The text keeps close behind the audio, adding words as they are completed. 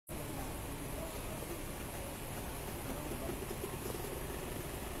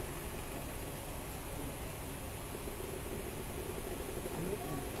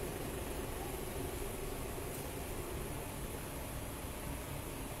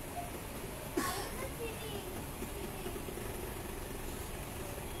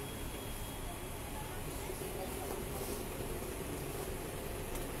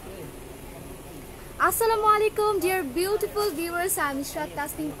Assalamualaikum dear beautiful viewers, I am Ishrat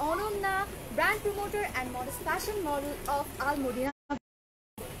Tasneem Anannya, brand promoter and modest fashion model of Al Modina.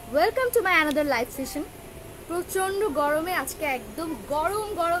 Welcome to my another live session. প্রচন্ড গরমে আজকে একদম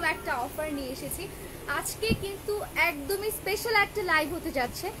গরম একটা offer নিয়ে এসেছি। আজকে কিন্তু একদমই স্পেশাল একটা লাইভ হতে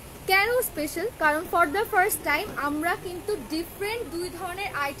যাচ্ছে। কেন স্পেশাল? কারণ ফর দ্য ফার্স্ট টাইম আমরা কিন্তু ডিফারেন্ট দুই ধরনের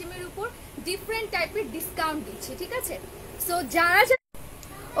আইটেমের উপর ডিফারেন্ট টাইপের ডিসকাউন্ট দিচ্ছি, ঠিক আছে? সো যারা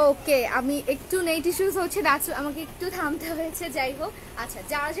ওকে, আমি একটু নেট ইস্যুস হচ্ছে, আমাকে একটু থামতে হয়েছে, যাই হোক। আচ্ছা,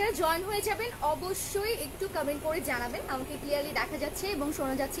 যারা জয়েন হয়ে যাবেন অবশ্যই একটু কমেন্ট করে জানাবেন আমাকে ক্লিয়ারলি দেখা যাচ্ছে এবং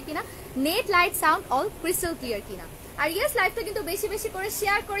শোনা যাচ্ছে কিনা, net light sound all crystal clear কিনা। আর ইয়েস, লাইভটা কিন্তু বেশি করে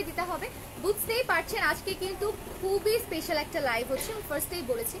শেয়ার করে দিতে হবে। বুঝতেই পারছেন আজকে কিন্তু খুবই স্পেশাল একটা লাইভ হচ্ছে। আমি ফার্স্টেই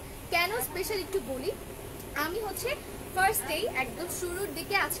বলেছি কেন স্পেশাল একটু বলি। আমি হচ্ছে ফার্স্টেই একদম শুরুর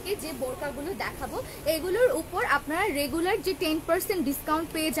দিকে আজকে যে বোরকাগুলো দেখাবো এগুলোর উপর আপনারা রেগুলার যে 10% ডিসকাউন্ট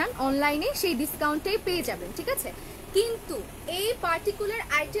পেয়ে যান অনলাইনে, সেই ডিসকাউন্টটাই পেয়ে যাবেন, ঠিক আছে? কিন্তু এই পার্টিকুলার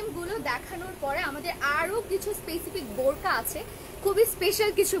আইটেমগুলো দেখানোর পরে আমাদের আরও কিছু স্পেসিফিক বোরকা আছে, খুবই স্পেশাল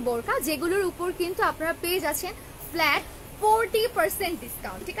কিছু বোরকা, যেগুলোর উপর কিন্তু আপনারা পেয়ে যাচ্ছেন ফ্ল্যাট 40%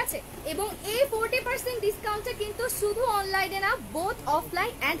 ডিসকাউন্ট, ঠিক আছে? এবং এই 40% ডিসকাউন্টটা কিন্তু শুধু অনলাইনে না, বোথ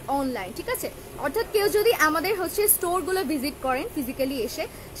অফলাইন অ্যান্ড অনলাইন, ঠিক আছে? অর্থাৎ কেউ যদি আমাদের হচ্ছে স্টোরগুলো ভিজিট করেন ফিজিক্যালি এসে,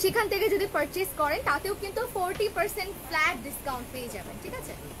 সেখান থেকে যদি পারচেস করেন তাতেও কিন্তু 40% ফ্ল্যাট ডিসকাউন্ট পেয়ে যাবেন, ঠিক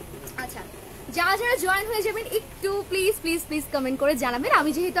আছে? আচ্ছা, যারা জয়েন হয়ে যাবেন একটু প্লিজ কমেন্ট করে জানাবেন।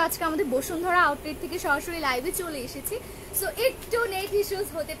 আমি যেহেতু আজকে আমাদের বসুন্ধরা আউটলেট থেকে সরাসরি লাইভে চলে এসেছি, সো একটু নেট ইস্যুস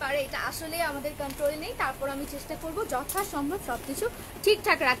হতে পারে, এটা আসলে আমাদের কন্ট্রোলে নেই। তারপর আমি চেষ্টা করব যথাসম্ভব সবকিছু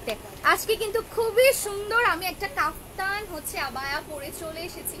ঠিকঠাক রাখতে। আজকে কিন্তু খুবই সুন্দর আমি একটা কাফতান হচ্ছে আবায়া পরে চলে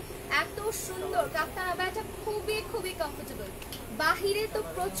এসেছি। এত সুন্দর কাফতান আবায়াটা, খুবই কমফোর্টেবল। বাহিরে তো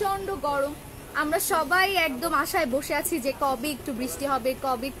প্রচন্ড গরম, আমরা সবাই একদম আশায় বসে আছি যে কবে একটু বৃষ্টি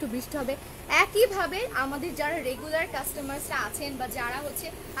হবে। একইভাবে আমাদের যারা রেগুলার কাস্টমার্সরা আছেন বা যারা হচ্ছে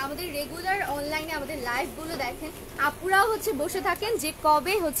আমাদের রেগুলার অনলাইনে আমাদের লাইভগুলো দেখেন, আপুরাও হচ্ছে বসে থাকেন যে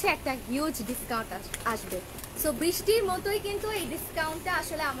কবে হচ্ছে একটা হিউজ ডিসকাউন্ট আসবে। সো বৃষ্টির মতোই কিন্তু এই ডিসকাউন্টটা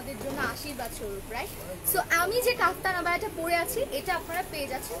আসলে আমাদের জন্য আশীর্বাদ স্বরূপ, রাইট? সো আমি যে কাফতান আবায়াটা পরে আছি এটা আপনারা পেয়ে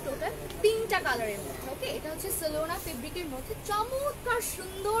যাচ্ছেন টোটাল 3টা কালারের মধ্যে, ওকে? এটা হচ্ছে সেলোনা ফেব্রিকের মধ্যে চমৎকার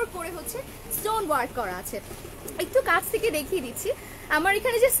সুন্দর করে হচ্ছে স্টোন ওয়ার্ক করা আছে। একটু কাছ থেকে দেখিয়ে দিচ্ছি। আমার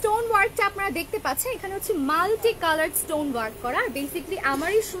এখানে যে স্টোন ওয়ার্কটা আপনারা দেখতে পাচ্ছেন, এখানে হচ্ছে মাল্টি কালার স্টোন ওয়ার্ক করা। আর বেসিক্যালি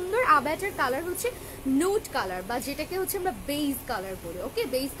আমার এই সুন্দর আবায়াটার কালার হচ্ছে নুট কালার, বা যেটাকে হচ্ছে আমরা বেজ কালার বলি, ওকে?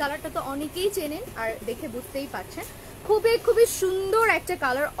 বেজ কালারটা তো অনেকেই চেনেন আর দেখে বুঝতেই পারছেন, খুবই সুন্দর একটা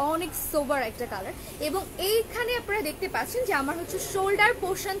কালার, অনেক সোবার একটা কালার। এবং এইখানে আপনারা দেখতে পাচ্ছেন যে আমার হচ্ছে শোল্ডার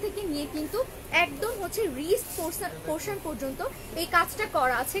পোর্শন থেকে নিয়ে কিন্তু একদম হচ্ছে রিস্ট পোর্শন পর্যন্ত এই কাজটা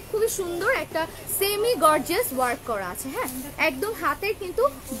করা আছে। খুবই সুন্দর একটা সেমি গর্জিয়াস ওয়ার্ক করা আছে, হ্যাঁ? একদম হাতের কিন্তু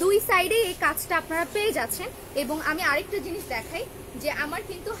দুই সাইডে এই কাজটা আপনারা পেয়ে যাচ্ছেন। এবং আমি আরেকটা জিনিস দেখাই যে আমার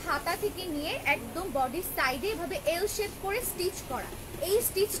কিন্তু হাতা থেকে নিয়ে একদম বডির সাইডে এভাবে এল শেপ করে স্টিচ করা। এই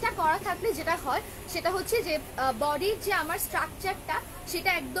স্টিচটা করা থাকলে যেটা হয় সেটা হচ্ছে যে বডির যে আমার স্ট্রাকচারটা, সেটা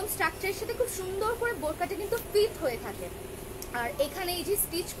একদম স্ট্রাকচারের সাথে খুব সুন্দর করে বোরকাটা কিন্তু ফিট হয়ে থাকে। আর এখানে এই যে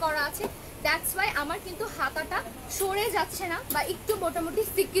স্টিচ করা আছে, দ্যাটস ওয়াই আমার কিন্তু হাতাটা সরে যাচ্ছে না বা একটু মোটামুটি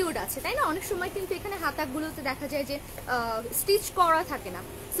সিকিউরড আছে, তাই না? অনেক সময় কিন্তু এখানে হাতাগুলোতে দেখা যায় যে স্টিচ করা থাকে না,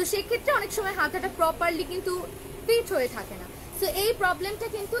 তো সেক্ষেত্রে অনেক সময় হাতাটা প্রপারলি কিন্তু ফিট হয়ে থাকে না। তো এই প্রবলেমটা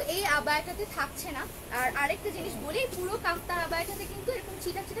কিন্তু এই আবায়াটাতে থাকছে না। আর আরেকটা জিনিস বলি, পুরো কাফতান আবায়াটাতে কিন্তু এরকম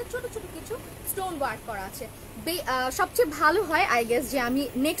ছোট কিছু স্টোন ওয়ার্ক করা আছে। সবচেয়ে ভালো হয় আই গেস যে আমি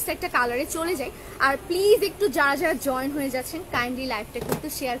নেক্সট একটা কালারে চলে যাই। আর প্লিজ একটু যারা জয়েন হয়ে যাচ্ছেন কাইন্ডলি লাইভটা কিন্তু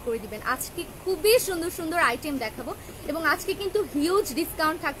শেয়ার করে দিবেন। আজকে খুবই সুন্দর আইটেম দেখাবো এবং আজকে কিন্তু হিউজ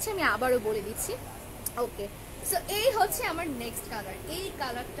ডিসকাউন্ট থাকছে, আমি আবারও বলে দিচ্ছি, ওকে? সো এই হচ্ছে আমার নেক্সট কালার। এই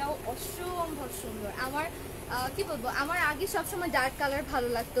কালারটাও অসম্ভব সুন্দর। আমার কি বলবো, আমার আগে সবসময় ডার্ক কালার ভালো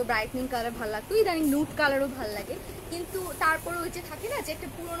লাগতো, ব্রাইটনিং কালার ভালো লাগতো, ইদানিং নুট কালারও ভালো লাগে, কিন্তু তারপরে ওই যে থাকে না যে একটা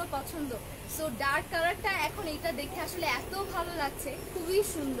পুরনো পছন্দ, সো ডার্ক কালারটা এখন এইটা দেখে আসলে এত ভালো লাগছে, খুবই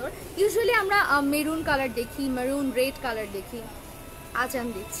সুন্দর। ইউজুয়ালি আমরা মেরুন কালার দেখি, মেরুন রেড কালার দেখি। আজান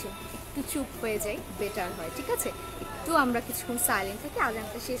দিচ্ছি, একটু চুপ হয়ে যাই, বেটার হয়, ঠিক আছে? একটু আমরা কিছুক্ষণ সাইলেন্ট থাকি,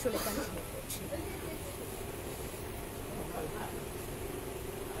 আজানটা শেষ হলে কেন করছি।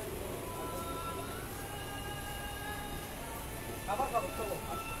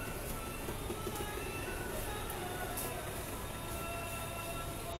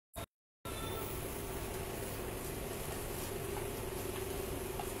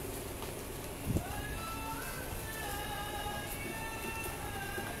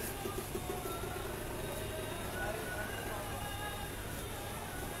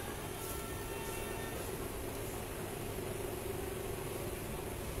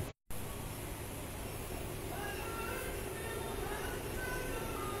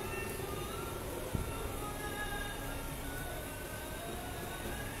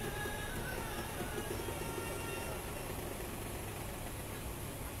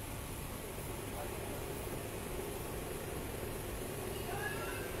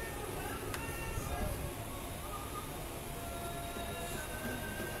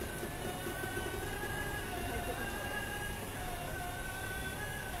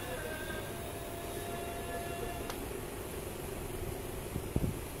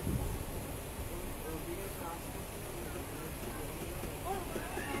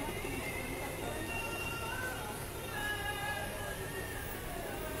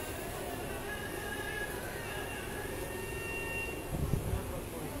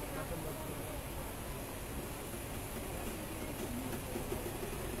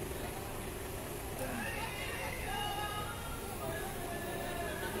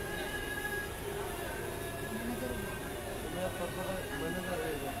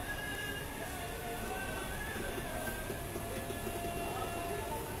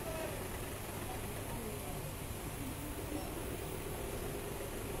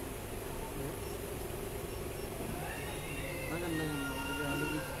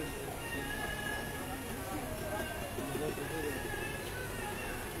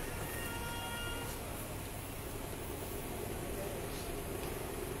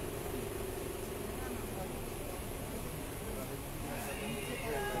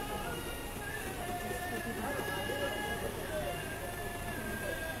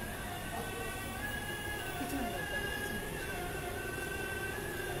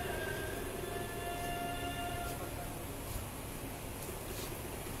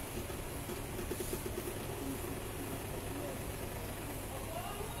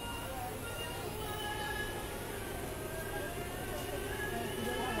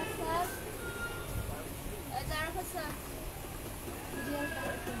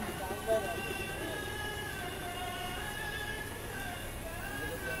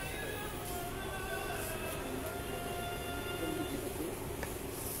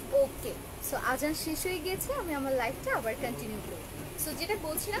 সো আজান শেষ হয়ে গিয়েছে, আমি আমার লাইফটা আবার কন্টিনিউ করি। সো যেটা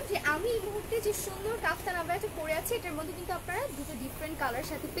বলছিলাম যে আমি এই মুহূর্তে যে সুন্দর কাফতান আবায়াটা পরে আছি, এটার মধ্যে কিন্তু আপনারা দুটো ডিফারেন্ট কালার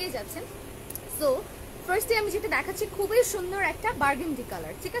সাথে পেয়ে যাচ্ছেন। সো ফার্স্টে আমি যেটা দেখাচ্ছি খুবই সুন্দর একটা বার্গেন্ডি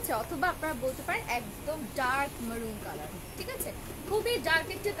কালার, ঠিক আছে, অথবা আপনারা বলতে পারেন একদম ডার্ক মেরুন কালার, ঠিক আছে, খুবই ডার্ক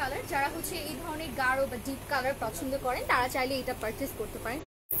একটা কালার। যারা হচ্ছে এই ধরনের গাঢ় বা ডিপ কালার পছন্দ করেন তারা চাইলে এটা পারচেস করতে পারেন।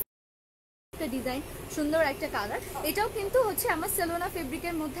 ডিজাইন সুন্দর একটা কালার, এটাও কিন্তু হচ্ছে আমার সেলোনা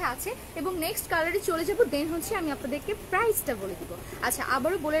ফেব্রিকের মধ্যে আছে। এবং নেক্সট কালারে চলে যাব, দেন হচ্ছে আমি আপনাদেরকে প্রাইসটা বলে দিব। আচ্ছা,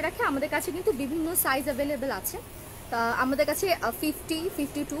 আবারও বলে রাখি আমাদের কাছে কিন্তু বিভিন্ন সাইজ অ্যাভেলেবেল আছে। আমাদের কাছে 50,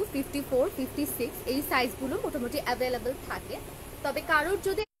 52, 54, 56 এই সাইজগুলো মোটামুটি অ্যাভেলেবেল থাকে। তবে কারোর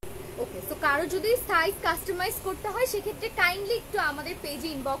যদি কারো যদি সাইজ কাস্টমাইজ করতে হয় সেক্ষেত্রে কাইন্ডলি একটু আমাদের পেজে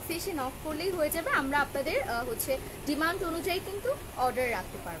ইনবক্সে এসে নক করলেই হয়ে যাবে, আমরা আপনাদের হচ্ছে ডিমান্ড অনুযায়ী কিন্তু অর্ডার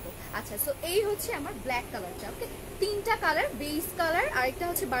রাখতে পারবো। আচ্ছা, সো এই হচ্ছে আমার ব্ল্যাক কালারটা। ওকে, তিনটা কালার, বেস কালার, আরেকটা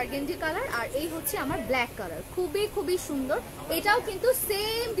হচ্ছে বার্গেন্ডি কালার, আর এই হচ্ছে আমার ব্ল্যাক কালার। খুবই খুবই সুন্দর, এটাও কিন্তু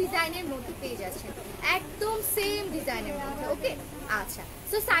সেম ডিজাইনের মধ্যে পেয়ে যাচ্ছেন, একদম সেম ডিজাইনের মধ্যে। ওকে, আচ্ছা,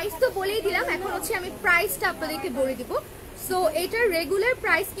 সো সাইজ তো বলেই দিলাম, এখন হচ্ছে আমি প্রাইসটা আপনাদেরকে বলে দিব। সো এটার রেগুলার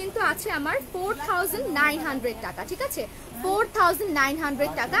প্রাইস কিন্তু আছে আমার 4900 টাকা, ঠিক আছে,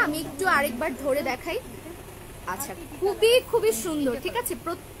 4900 টাকা। আমি একটু আরেকবার ধরে দেখাই। আচ্ছা, খুবই খুবই সুন্দর, ঠিক আছে,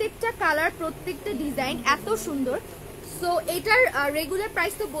 প্রত্যেকটা কালার প্রত্যেকটা ডিজাইন এত সুন্দর। সো এটার রেগুলার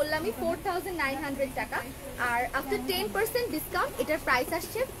প্রাইস তো বললামই 4900 টাকা, আর আফটার 10% ডিসকাউন্ট এটার প্রাইস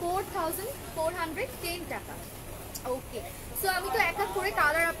আসছে 4410 টাকা। ওকে, সো আমি তো এক এক করে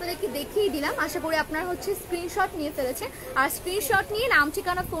কালার আপনাদেরকে দেখিয়ে দিলাম, আশা করি আপনারা হচ্ছে স্ক্রিনশট নিয়ে ফেলেছেন। আর স্ক্রিনশট নিয়ে নাম,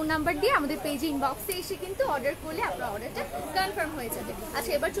 ঠিকানা, ফোন নাম্বার দিয়ে আমাদের পেজে ইনবক্সে এসে কিন্তু অর্ডার করলে আপনার অর্ডারটা কনফার্ম হয়ে যাবে।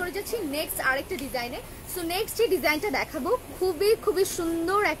 আচ্ছা, এবার চলে যাচ্ছি নেক্সট আরেকটা ডিজাইনে। সো নেক্সট যে ডিজাইনটা দেখাবো খুবই খুবই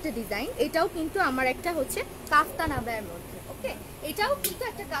সুন্দর একটা ডিজাইন, এটাও কিন্তু আমার একটা হচ্ছে কাফতান আবায়ার মধ্যে। ওকে, এটাও কিন্তু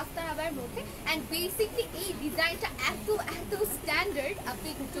একটা কাফতান আবায়ার মধ্যে, এন্ড বেসিকলি এই ডিজাইনটা এত এত স্ট্যান্ডার্ড, আপনি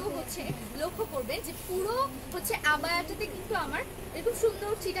একটু হচ্ছে লক্ষ্য করবেন যে পুরো হচ্ছে আবায়াটাতে কিন্তু আমার এরকম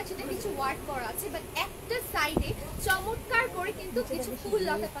সুন্দর ছিটা ছিটা কিছু ওয়ার্ক করা আছে, বাট একটা সাইডে চমৎকার করে কিন্তু কিছু ফুল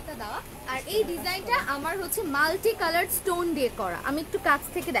লতা পাতা দেওয়া। আর এই ডিজাইনটা আমার হচ্ছে মাল্টি কালার স্টোন দিয়ে করা, আমি একটু কাছ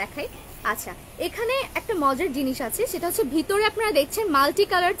থেকে দেখাই। আচ্ছা, এখানে একটা মজার জিনিস আছে, সেটা হচ্ছে ভিতরে আপনারা দেখছেন মাল্টি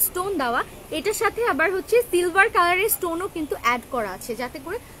কালার স্টোন দেওয়া, এটার সাথে আবার হচ্ছে সিলভার কালারের স্টোনও কিন্তু অ্যাড করা আছে, যাতে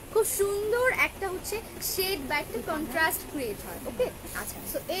করে খুব সুন্দর একটা হচ্ছে শেড বা একটা কন্ট্রাস্ট ক্রিয়েট হয়। ওকে, আচ্ছা,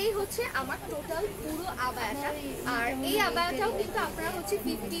 সো এই হচ্ছে আমার টোটাল পুরো আবায়াটা। আর এই আবায়াটাও কিন্তু আপনারা হচ্ছে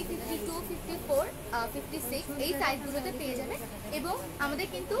 50, 52, 54, 56 এই সাইজগুলোতে পেয়ে যাবেন। এবং আমাদের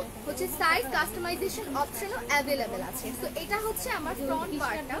কিন্তু হচ্ছে সাইজ কাস্টমাইজেশন অপশনও অ্যাভেলেবেল আছে। তো এটা হচ্ছে আমার ফ্রন্ট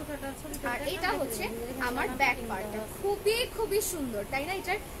পার্টটা, আর এটা হচ্ছে আমার ব্যাক পার্টটা। খুবই খুবই সুন্দর, তাই না?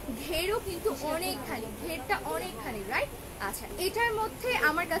 এটার ঘেরও কিন্তু অনেকখানি, ঘেরটা অনেকখানি, রাইট? আচ্ছা, এটার মধ্যে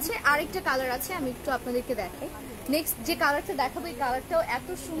আমার কাছে আরেকটা কালার আছে, আমি একটু আপনাদেরকে দেখাই। নেক্সট যে কালারটা দেখাবো এই কালারটাও এত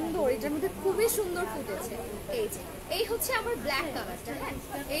সুন্দর, এটার মধ্যে খুবই সুন্দর ফুটেছে। এই যে এই হচ্ছে আমার ব্ল্যাক কালারটা, হ্যাঁ,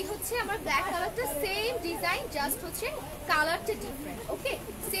 এই হচ্ছে আমার ব্ল্যাক কালারটা, সেম ডিজাইন, জাস্ট হচ্ছে কালারটা ডিফারেন্ট। ওকে,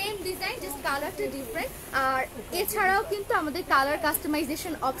 সেম ডিজাইন, জাস্ট কালারটা ডিফারেন্ট। আর এছাড়াও কিন্তু আমাদের কালার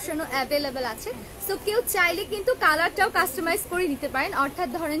কাস্টমাইজেশন অপশনও অ্যাভেলেবেল আছে। সো কেউ চাইলে কিন্তু কালারটাও কাস্টমাইজ করে নিতে পারেন, অর্থাৎ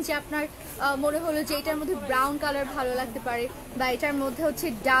ধরেন যে আপনার মনে হলো যে এটার মধ্যে ব্রাউন কালার ভালো লাগতে পারে, বা এটার মধ্যে হচ্ছে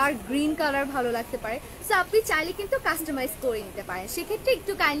ডার্ক গ্রিন কালার ভালো লাগতে পারে, সো আপনি চাইলে কিন্তু কাস্টমাইজ করে নিতে পারেন। সেক্ষেত্রে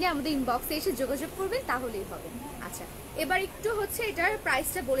একটু কাইন্ডলি আমাদের ইনবক্সে এসে যোগাযোগ করবেন, তাহলেই হবে। আচ্ছা, এবার একটু হচ্ছে এটার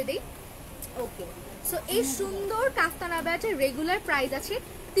প্রাইসটা বলে দেই। ওকে, সো এই সুন্দর কাফতান আবায়াটার রেগুলার প্রাইস আছে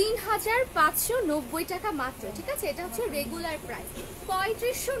 3590 টাকা মাত্র, ঠিক আছে, এটা হচ্ছে রেগুলার প্রাইস।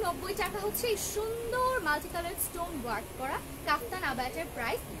 3590 টাকা হচ্ছে এই সুন্দর মাল্টি কালার স্টোন ওয়ার্ক করা কাফতান আবায়াটার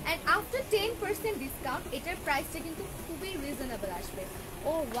প্রাইস। অ্যান্ড আফটার 10% ডিসকাউন্ট এটার প্রাইসটা কিন্তু খুবই রিজনেবল আসবে।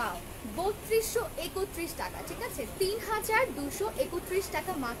 ও ওয়াও, 3231 টাকা, ঠিক আছে, 3231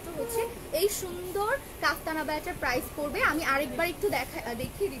 টাকা মাত্র হচ্ছে এই সুন্দর কাফতান আবায়াটার প্রাইস পড়বে। আমি আরেকবার একটু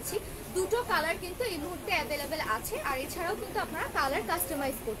দেখিয়ে দিচ্ছি, দুটো কালার কিন্তু এই মুহূর্তে অ্যাভেলেবেল আছে, আর এছাড়াও কিন্তু আপনারা কালার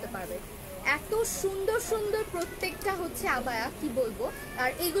কাস্টমাইজ করতে পারবেন। এত সুন্দর সুন্দর প্রত্যেকটা হচ্ছে আবায়া, কি বলবো। আর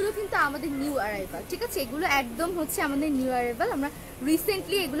এগুলো কিন্তু আমাদের নিউ অ্যারাইভাল, ঠিক আছে, এগুলো একদম হচ্ছে আমাদের নিউ অ্যারাইভাল, আমরা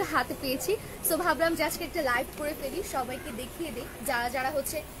রিসেন্টলি এগুলো হাতে পেয়েছি। সো ভাবলাম যে আজকে একটা লাইভ করে ফেলি, সবাইকে দেখিয়ে দিই, যারা যারা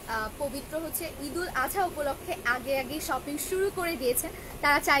হচ্ছে পবিত্র হচ্ছে ঈদুল আজহা উপলক্ষে আগে আগেই শপিং শুরু করে দিয়েছেন,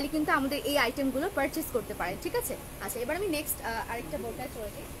 তারা চাইলে কিন্তু আমাদের এই আইটেমগুলো পারচেস করতে পারে, ঠিক আছে। আচ্ছা, এবার আমি নেক্সট আরেকটা বোরকায়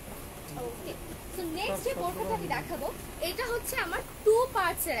চলে যাই। ওকে, সো নেক্সট যে বোরকাটা আমি দেখাবো এটা হচ্ছে আমার 2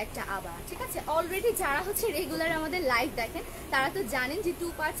 পার্টসের একটা আবায়া, ঠিক আছে। অলরেডি যারা হচ্ছে রেগুলার আমাদের লাইভ দেখেন তারা তো জানেন যে 2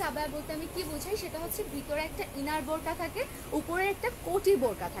 পার্টস আবায়া বলতে আমি কি বুঝাই। সেটা হচ্ছে ভিতরে একটা ইনার বোরকা থাকে, উপরে একটা কোটি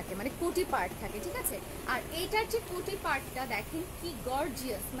বোরকা থাকে, মানে কোটি পার্ট থাকে, ঠিক আছে। আর এইটার যে কোটি পার্টটা দেখেন কি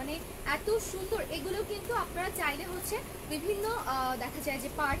গর্জিয়াস, মানে এত সুন্দর। এগুলো কিন্তু আপনারা চাইলে হচ্ছে বিভিন্ন দেখা যায় যে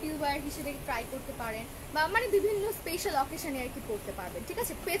পার্টি ওয়্যার হিসেবে ট্রাই করতে পারেন, বা মানে বিভিন্ন স্পেশাল অকেশনে আর কি পড়তে পারবেন, ঠিক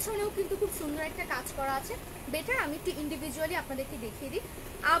আছে। পেছনেও কিন্তু খুব সুন্দর একটা কাজ করা আছে। বেটার আমি একটু ইন্ডিভিজুয়ালি আপনাদেরকে দেখিয়ে দিই।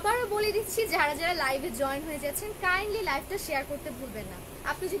 আবারও বলে দিচ্ছি, যারা যারা লাইভে জয়েন হয়ে যাচ্ছেন কাইন্ডলি লাইভটা শেয়ার করতে ভুলবেন না।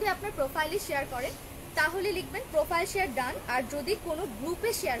 আপনি যদি আপনার প্রোফাইলে শেয়ার করেন তাহলে লিখবেন প্রোফাইল শেয়ার ডান, আর যদি কোনো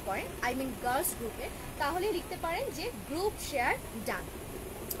গ্রুপে শেয়ার করেন আই মিন গার্লস গ্রুপে তাহলে লিখতে পারেন যে গ্রুপ শেয়ার ডান।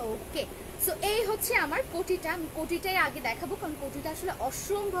 ওকে, সো এই হচ্ছে আমার কোটিটা। আমি কোটিটাই আগে দেখাবো কারণ কোটিটা আসলে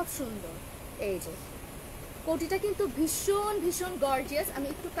অসম্ভব সুন্দর। এই যে কোটিটা কিন্তু ভীষণ ভীষণ গর্জিয়াস। আমি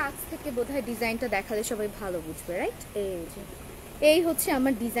একটু কাছ থেকে বোধহয় ডিজাইনটা দেখালে সবাই ভালো বুঝবে, রাইট। এই যে এই হচ্ছে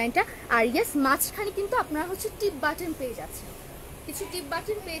আমার ডিজাইনটা। আর ইয়েস, মাঝখানে কিন্তু আপনারা হচ্ছে টিপ বাটন পেয়ে যাচ্ছেন, কিছু টিপ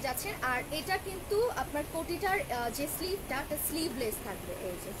বাটন পেয়ে যাচ্ছেন। আর এটা কিন্তু আপনার কোটিটার যে স্লিভটা স্লিভলেস থাকবে।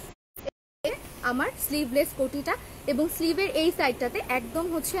 এই যে আমার স্লিভলেস কোটিটা, এবং স্লিভের এই সাইডটাতে একদম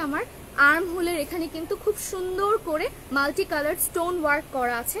হচ্ছে আমার আর্ম হোলের এখানে কিন্তু খুব সুন্দর করে মাল্টি কালার স্টোন ওয়ার্ক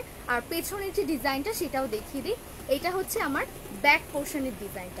করা আছে। আর পেছনের যে ডিজাইনটা সেটাও দেখিয়ে দিই। এটা হচ্ছে আমার ব্যাক পোর্শনের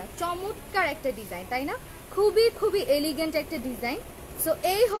ডিজাইনটা, চমৎকার একটা ডিজাইন, তাই না? খুবই খুবই এলিগেন্ট একটা ডিজাইন। সো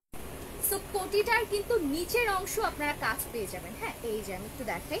এই সো কোটিটার কিন্তু নিচের অংশ আপনারা কাজ পেয়ে যাবেন। হ্যাঁ, এই যে আমি একটু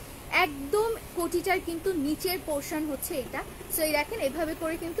দেখাই, একদম কোটিটার কিন্তু নিচের পোর্শন হচ্ছে এটা। সো এই দেখেন এভাবে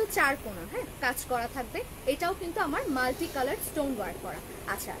করে কিন্তু 4 কোণা হ্যাঁ কাজ করা থাকবে। এটাও কিন্তু আমার মাল্টি কালার স্টোন ওয়ার্ক করা।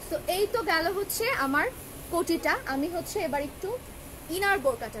 আচ্ছা, তো এই তো গেল হচ্ছে আমার কোটিটা। আমি হচ্ছে এবার একটু ইনার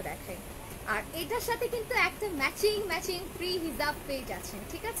বোরকাটা দেখাই। আর এটার সাথে কিন্তু একটা ম্যাচিং ফ্রি হিজাব পেয়ে যাচ্ছেন,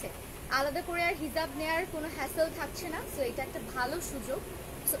 ঠিক আছে। আলাদা করে আর হিজাব নেওয়ার কোনো হ্যাসেল থাকছে না। সো এটা একটা ভালো সুযোগ।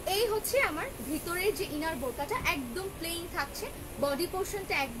 সো এই হচ্ছে আমার ভিতরের যে ইনার বোরকাটা, একদম প্লেন থাকছে, বডি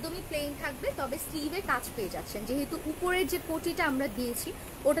পোর্শনটা একদমই প্লেন থাকবে, তবে স্লিভে কাজ পেয়ে যাচ্ছেন। যেহেতু উপরের যে কোটিটা আমরা দিয়েছি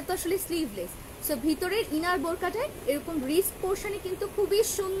ওটা তো আসলে স্লিভলেস। সো ভিতরের ইনার বোরকাটায় এরকম রিস্ট পোর্শনে কিন্তু খুবই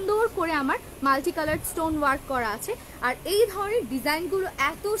সুন্দর করে আমার মাল্টি কালার স্টোন ওয়ার্ক করা আছে। আর এই ধরনের ডিজাইনগুলো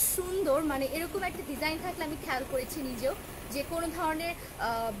এত সুন্দর, মানে এরকম একটা ডিজাইন থাকলে আমি খেয়াল করেছি নিজেও যে কোনো ধরনের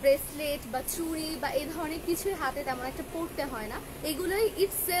ব্রেসলেট বা চুড়ি বা এই ধরনের কিছুই হাতে তেমন একটা পরতে হয় না। এগুলোই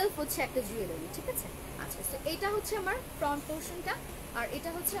ইটসেলফ হচ্ছে একটা জুয়েলারি, ঠিক আছে। আচ্ছা, তো এটা হচ্ছে আমার ফ্রন্ট পোর্শনটা, আর এটা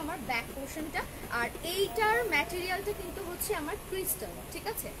হচ্ছে আমার ব্যাক পোর্শনটা। আর এইটার ম্যাটেরিয়ালটা কিন্তু হচ্ছে আমার ক্রিস্টাল, ঠিক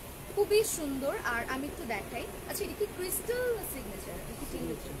আছে, খুবই সুন্দর। আর আমি একটু দেখাই। আচ্ছা, এটা কি ক্রিস্টাল না সিগনেচার?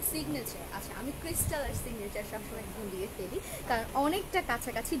 সিগনেচার। আচ্ছা, আমি ক্রিস্টাল আর সিগনেচার সবসময় গুলিয়ে ফেলি কারণ অনেকটা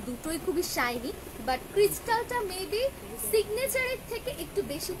কাছাকাছি, দুটোই খুবই শাইনি। বাট ক্রিস্টালটা মেবি সিগনেচারের থেকে একটু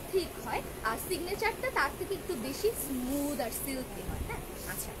বেশি থিক হয়, আর সিগনেচারটা তার থেকে একটু বেশি স্মুথ আর সিল্কি হয়। হ্যাঁ,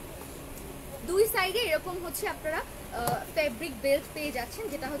 আচ্ছা, দুই সাইডে এরকম হচ্ছে আপনারা ফেব্রিক বেল্ট পেয়ে যাচ্ছেন,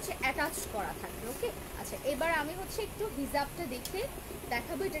 যেটা হচ্ছে অ্যাটাচ করা থাকবে। ওকে, আচ্ছা, এবার আমি হচ্ছে একটু হিজাবটা দেখে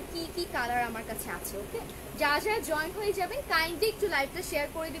দেখাবো এটার কি কি কালার আমার কাছে আছে। ওকে, যা যা জয়েন হয়ে যাবেন কাইন্ডলি একটু লাইভটা শেয়ার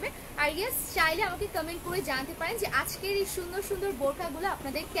করে দিবেন। আর ইয়েস, চাইলে আমাকে কমেন্ট করে জানতে পারেন যে আজকের এই সুন্দর সুন্দর বোরকাগুলো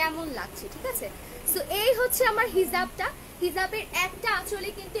আপনাদের কেমন লাগছে, ঠিক আছে। সো এই হচ্ছে আমার হিজাবটা। হিজাবের একটা আঁচলে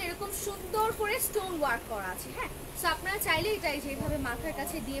কিন্তু এরকম সুন্দর করে স্টোন ওয়ার্ক করা আছে। হ্যাঁ, সো আপনারা চাইলে এটাই যেভাবে মাথার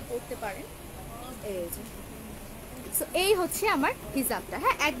কাছে দিয়ে পড়তে পারেন। এই যে সো এই হচ্ছে আমার হিজাবটা।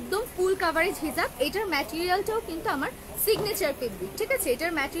 হ্যাঁ, একদম ফুল কাভারেজ হিজাব। এটার ম্যাটেরিয়ালটাও কিন্তু আমার সিগনেচার ফেব্রিক, ঠিক আছে।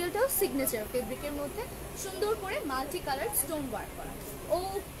 এটার ম্যাটেরিয়ালটাও সিগনেচার ফেব্রিকের মধ্যে সুন্দর করে মাল্টি কালার স্টোন ওয়ার্ক করা।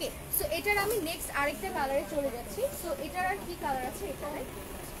 ওকে, সো এটার আমি নেক্সট আরেকটা কালারে চলে যাচ্ছি। সো এটার আর কি কালার আছে এখানে?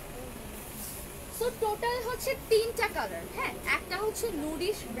 সো টোটাল হচ্ছে 3টা কালার। হ্যাঁ, একটা হচ্ছে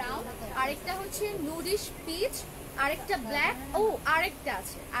নুডিশ ব্রাউন, আরেকটা হচ্ছে নুডিশ পিচ, আরেকটা ব্ল্যাক, ও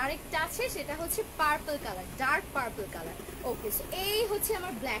আরেকটা আছে সেটা হচ্ছে purple colour, dark purple colour. ওকে, সো এই হচ্ছে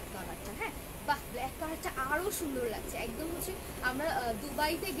আমার ব্ল্যাক কালারটা। হ্যাঁ, বাহ, ব্ল্যাক কালারটা আরো সুন্দর লাগছে। একদম হচ্ছে আমরা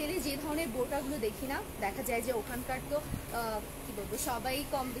দুবাইতে গেলে যে ধরনের বোরকাগুলো দেখি না, দেখা যায় যে ওখানকার তো কি বলবো সবাই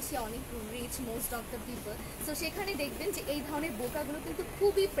কম বেশি অনেক rich, most of the people. So সেখানে দেখবেন যে এই ধরনের বোরকাগুলো কিন্তু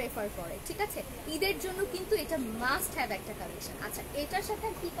খুবই প্রেফার করে, ঠিক আছে। ঈদের জন্য কিন্তু এটা মাস্ট হ্যাভ একটা কালেকশন। আচ্ছা, এটার সাথে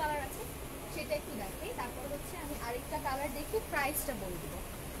কি কালার আছে সেটা একটু দেখাই, তারপর হচ্ছে আমি আরেকটা কালার দেখে প্রাইসটা বলে দেবো।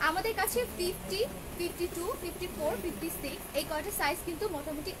 আমাদের কাছে 50, 52, 54, 56 এই কয়টা সাইজ কিন্তু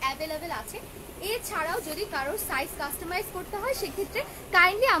মোটামুটি অ্যাভেলেবেল আছে। এছাড়াও যদি কারোর সাইজ কাস্টমাইজ করতে হয় সেক্ষেত্রে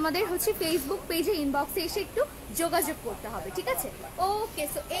কাইন্ডলি আমাদের হচ্ছে ফেসবুক পেজে ইনবক্সে এসে একটু যোগাযোগ করতে হবে, ঠিক আছে। ওকে,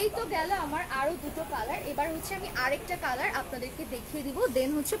 সো এই তো গেল আমার আরো দুটো কালার। এবার হচ্ছে আমি আরেকটা কালার আপনাদেরকে দেখিয়ে দিব, দেন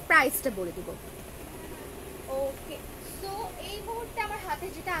হচ্ছে প্রাইসটা বলে দিব। ওকে, তো এই মুহূর্তে আমার হাতে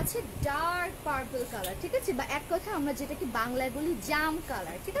যেটা আছে ডার্ক পার্পল কালার, ঠিক আছে, বা এক কথা আমরা যেটাকে বাংলায় বলি জাম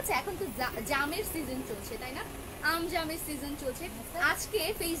কালার, ঠিক আছে। এখন তো জামের সিজন চলছে, তাই না, আম জামের সিজন চলছে। আজকে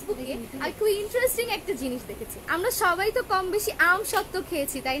ফেসবুকে আর খুব ইন্টারেস্টিং একটা জিনিস দেখেছি। আমরা সবাই তো কম বেশি আম সত্ত্ব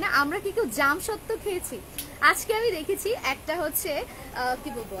খেয়েছি, তাই না, আমরা কি কেউ জাম সত্ত্ব খেয়েছি? আজকে আমি দেখেছি একটা হচ্ছে কি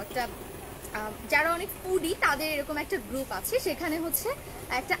বলবো, একটা যারা অনেক ফুডি তাদের এরকম একটা গ্রুপ আছে, সেখানে হচ্ছে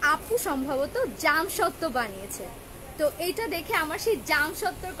একটা আপু সম্ভবত জাম সত্ত্ব বানিয়েছে। তো এইটা দেখে আমার সেই জাম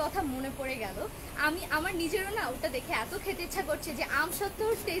সত্ত্বর কথা মনে পড়ে গেল। আমার নিজেরও না ওটা দেখে এত খেতে ইচ্ছা করছে যে আম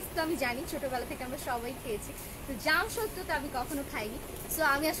সত্ত্বর টেস্ট তো আমি জানি, ছোটবেলা থেকে আমরা সবাই খেয়েছি, তো জাম সত্ত্ব তো আমি কখনো খাইনি। সো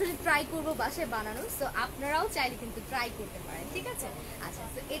আমি আসলে ট্রাই করবো বাসায় বানানোর। সো আপনারাও চাইলে কিন্তু ট্রাই করতে পারেন, ঠিক আছে। আচ্ছা,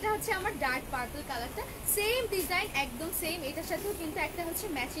 তো এটা হচ্ছে আমার ডার্ক পার্পল কালারটা, সেম ডিজাইন একদম সেম। এটার সাথেও কিন্তু একটা হচ্ছে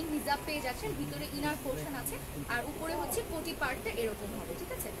ম্যাচিং হিজাব পেয়ে যাচ্ছেন, ভিতরে ইনার পোর্শন আছে আর উপরে হচ্ছে কোটি পার্টটা এরকম হবে,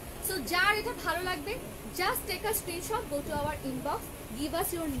 ঠিক আছে। সো যার এটা ভালো লাগবে just take a screenshot, go to our inbox, give us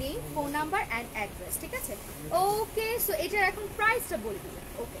your name, phone number and address, ঠিক আছে। ওকে, সো এটার এখন প্রাইসটা বলে দিবেন।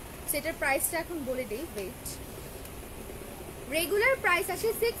 ওকে, সো এটার প্রাইসটা এখন বলে দিই, ওয়েট। রেগুলার প্রাইস আছে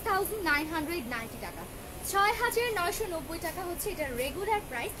 6990 টাকা, 6990 টাকা হচ্ছে এটার রেগুলার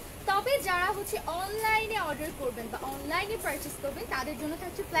প্রাইস। তবে যারা হচ্ছে অনলাইনে অর্ডার করবেন বা অনলাইনে পারচেস করবেন তাদের জন্য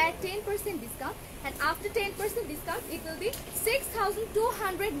থাকছে flat 10% discount, and after 10% discount it will be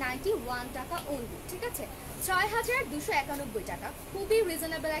 6291 টাকা ওনলি, ঠিক আছে। 6291 টাকা, খুবই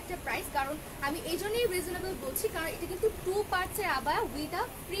রিজনেবল একটা প্রাইস। কারণ আমি এই জন্যই রিজনেবল বলছি কারণ এটা কিন্তু 2 পার্টসের abaya with a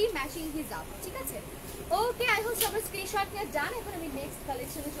free matching হিজাব, ঠিক আছে। ওকে, আই হোপ সবার স্ক্রিনশট নিয়ে ডান। এখন আমি নেক্সট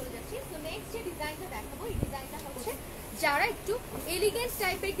কালেকশনে চলে যাচ্ছি। তো নেক্সট যে ডিজাইনটা দেখাবো, এই ডিজাইনটা হচ্ছে যারা একটু এলিগেন্ট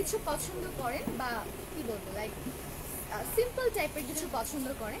টাইপের কিছু পছন্দ করেন বা কি বলবো লাইক সিম্পল টাইপের কিছু পছন্দ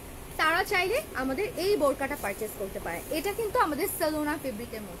করেন তারা চাইলে আমাদের এই বোরকাটা পারচেস করতে পারে। এটা কিন্তু আমাদের সেলোনা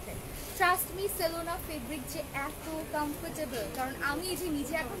ফেব্রিকের মধ্যে। ট্রাস্ট মি, সেলোনা ফেব্রিক যে এত কমফোর্টেবল, কারণ আমি এই যে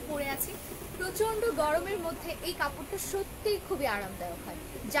নিজে এখন পরে আছি, প্রচন্ড গরমের মধ্যে এই কাপড়টা সত্যিই খুবই আরামদায়ক হয়।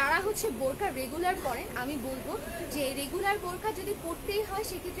 যারা হচ্ছে বোরকা রেগুলার পরেন আমি বলবো যে রেগুলার বোরকা যদি পরতেই হয়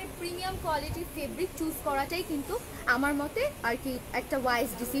সেক্ষেত্রে প্রিমিয়াম কোয়ালিটির ফেব্রিক চুজ করাটাই কিন্তু আমার মতে আর কি একটা ওয়াইজ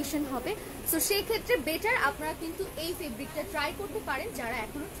ডিসিশন হবে। সো সেই ক্ষেত্রে বেটার আপনারা কিন্তু এই ফেব্রিকটা ট্রাই করতে পারেন যারা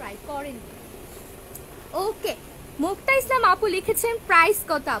এখনো ট্রাই করেননি। ওকে, মুক্তা ইসলাম আপু লিখেছেন প্রাইস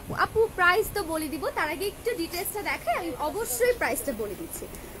কত আপু? আপু প্রাইস তো বলে দিব, তার আগে একটু ডিটেলসটা দেখাই, আমি অবশ্যই প্রাইসটা বলে দিচ্ছি।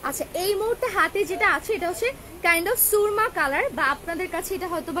 আচ্ছা, এই মুহূর্তে হাতে যেটা আছে এটা হচ্ছে কাইন্ড অফ সুরমা কালার, বা আপনাদের কাছে এটা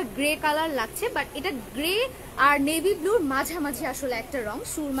হয়তো বা গ্রে কালার লাগছে, বাট এটা গ্রে আর নেভি ব্লুর মাঝামাঝি আসলে একটা রং,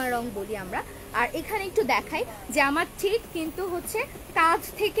 সুরমা রং বলি আমরা। আর এখানে একটু দেখাই যে আমার ঠিক কিন্তু হচ্ছে কাঁধ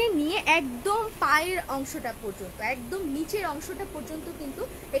থেকে নিয়ে একদম পায়ের অংশটা পর্যন্ত, একদম নিচের অংশটা পর্যন্ত কিন্তু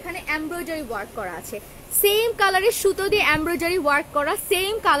এখানে এমব্রয়ডারি ওয়ার্ক করা আছে। সেম কালারের সুতো দিয়ে এমব্রয়ডারি ওয়ার্ক করা,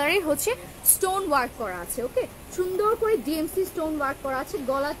 সেম কালারের হচ্ছে স্টোন ওয়ার্ক করা আছে। ওকে, সুন্দর করে ডিএমসি স্টোন ওয়ার্ক করা আছে,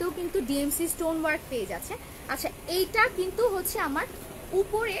 গলাতেও কিন্তু ডিএমসি স্টোন ওয়ার্ক পেয়ে যাচ্ছে। আচ্ছা, এইটা কিন্তু হচ্ছে আমার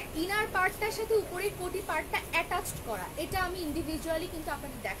উপরে ইনার পার্টটার সাথে উপরের কোটি পার্টটা অ্যাটাচড করা। এটা আমি ইন্ডিভিজুয়ালি কিন্তু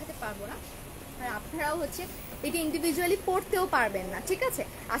আপনাদের দেখাতে পারবো না, আর আপনারাও হচ্ছে এটা ইন্ডিভিজুয়ালি পড়তেও পারবেন না, ঠিক আছে।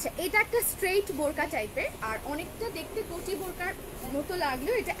 আচ্ছা, এটা একটা স্ট্রেইট বোরকা টাইপের, আর অনেকটা দেখতে কোটি বোরকার মতো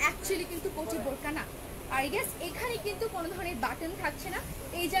লাগলেও এটা অ্যাকচুয়ালি কিন্তু কোটি বোরকা না। আর ইয়েস, এখানে কিন্তু কোনো ধরনের বাটন থাকছে না,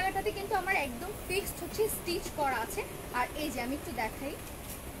 এই জায়গাটাতে কিন্তু আমার একদম ফিক্সড হচ্ছে স্টিচ করা আছে। আর এই যে আমি একটু দেখাই,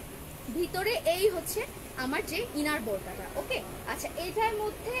 ভিতরে এই হচ্ছে আমার যে ইনার বোরকাটা। ওকে, আচ্ছা, এটার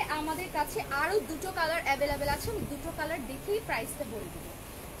মধ্যে আমাদের কাছে আরো দুটো কালার অ্যাভেলেবেল আছে, আমি দুটো কালার দেখেই প্রাইসটা বলে দিব।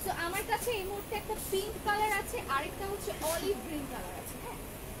 সো আমার কাছে এই মুহূর্তে একটা পিঙ্ক কালার আছে, আরেকটা হচ্ছে অলিভ গ্রিন কালার আছে। হ্যাঁ,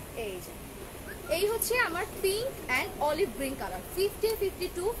 এই যে এই হচ্ছে আমার pink and olive green colour, 50,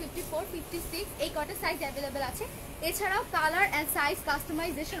 52, 54, 56 এই কটা সাইজ অ্যাভেলেবেল আছে। এছাড়াও colour and size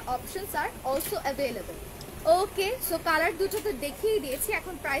customisation options are also available. Okay, so colour দুটো তো দেখিয়ে দিয়েছি,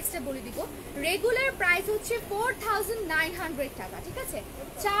 এখন প্রাইসটা বলে দিব। রেগুলার প্রাইস হচ্ছে 4900 টাকা, ঠিক আছে,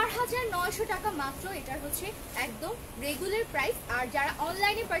 4900 টাকা মাত্র এটার হচ্ছে একদম রেগুলার প্রাইস। আর যারা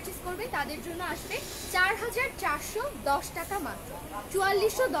অনলাইনে পারচেস করবে তাদের জন্য আসবে 4410 টাকা মাত্র,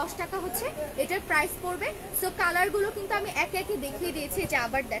 4410 টাকা হচ্ছে এটার প্রাইস পড়বে। সো কালারগুলো কিন্তু আমি একে একে দেখিয়ে দিয়েছি, এটা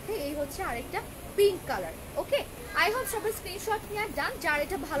আবার দেখে, এই হচ্ছে আরেকটা pink colour. Okay, I hope সবার স্ক্রিনশট নিয়ে ডান। যার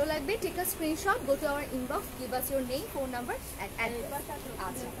এটা ভালো লাগবে take a screenshot, go to our inbox, give us your name, phone number and address.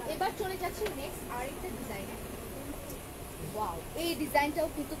 আচ্ছা, এবার চলে যাচ্ছি নেক্সট আরেকটা ডিজাইনে। ওয়াও, এই ডিজাইনটাও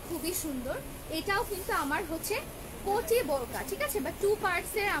কিন্তু খুবই সুন্দর। এটাও কিন্তু আমার হচ্ছে কোটি বোরকা, ঠিক আছে, বা 2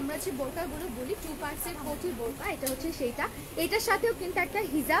 পার্টসের আমরা যে বোরকাগুলো বলি 2 পার্টসের কোটি বোরকা, এটা হচ্ছে সেইটা। এটার সাথেও কিন্তু একটা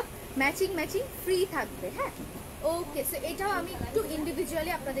হিজাব ম্যাচিং ফ্রি থাকবে। হ্যাঁ, ওকে, সো এটাও আমি একটু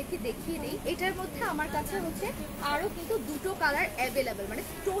ইন্ডিভিজুয়ালি আপনাদেরকে দেখিয়ে দিই। এটার মধ্যে আমার কাছে হচ্ছে আরও কিন্তু দুটো কালার অ্যাভেলেবেল, মানে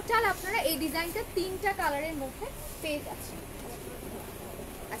টোটাল আপনারা এই ডিজাইনটা 3টা কালারের মধ্যে পেয়ে যাচ্ছেন।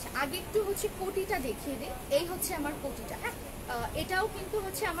 আচ্ছা, আগে একটু হচ্ছে কোটিটা দেখিয়ে দিই। এই হচ্ছে আমার কোটিটা। হ্যাঁ, এটাও কিন্তু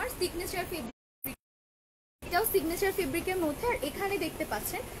হচ্ছে আমার সিগনেচার ফেব্রিক, এটাও সিগনেচার ফেব্রিকের মধ্যে। আর এখানে দেখতে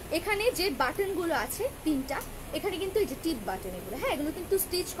পাচ্ছেন এখানে যে বাটনগুলো আছে 3টা, এখানে কিন্তু এই যে টিপ বাটন এগুলো, হ্যাঁ এগুলো কিন্তু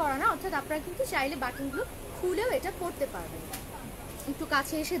স্টিচ করা না, অর্থাৎ আপনারা কিন্তু চাইলে বাটনগুলো খুলেও এটা করতে পারবেন। একটু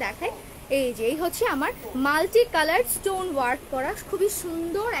কাছে এসে দেখাই, এই যে এই হচ্ছে আমার মাল্টি কালার স্টোন ওয়ার্ক করা খুবই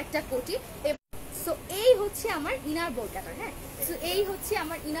সুন্দর একটা কোটি। সো এই হচ্ছে আমার ইনার বোরকাটা। হ্যাঁ, সো এই হচ্ছে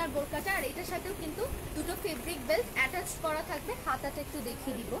আমার ইনার বোরকাটা। আর এটার সাথেও কিন্তু দুটো ফেব্রিক বেল্ট অ্যাটাচ করা থাকবে। হাতাটা একটু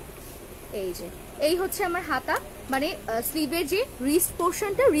দেখিয়ে দিব। এই যে এই হচ্ছে আমার হাতা, মানে স্লিভের যে রিস্ট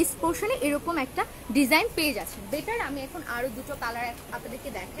পোর্শনটা, রিস্ট পোর্শনে এরকম একটা ডিজাইন পেয়ে যাচ্ছেন। বেটার আমি এখন আরো দুটো কালার আপনাদেরকে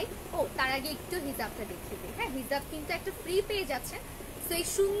দেখাই। ও তার আগে একটু হিজাবটা দেখিয়ে দিই। হ্যাঁ, হিজাব কিন্তু একটা ফ্রি পেয়ে যাচ্ছেন। তো এই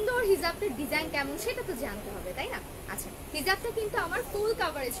সুন্দর হিজাবটার ডিজাইন কেমন সেটা তো জানতে হবে, তাই না? আচ্ছা, হিজাবটা কিন্তু আমার ফুল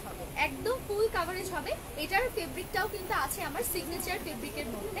কাভারেজ হবে, একদম ফুল কাভারেজ হবে। এটার ফেব্রিকটাও কিন্তু আছে আমার সিগনেচার ফেব্রিকের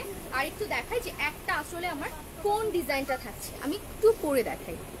মধ্যে। আর একটু দেখাই যে একটা আসলে আমার কোন ডিজাইনটা থাকছে, আমি একটু পরে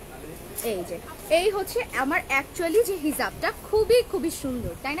দেখাই। এই যে এই হচ্ছে আমার অ্যাকচুয়ালি যে হিজাবটা, খুবই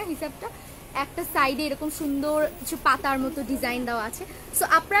সুন্দর, তাই না? হিজাবটা একটা সাইডে এরকম সুন্দর কিছু পাতার মতো ডিজাইন দেওয়া আছে। সো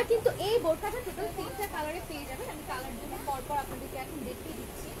আপনারা কিন্তু এই বোরকাটা টোটাল 3টা কালারে পেয়ে যাবেন। আমি কালারগুলো পরপর আপনাদেরকে এখন দেখিয়ে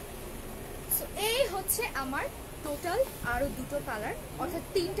দিচ্ছি। সো এই হচ্ছে আমার টোটাল আরো দুটো কালার, অর্থাৎ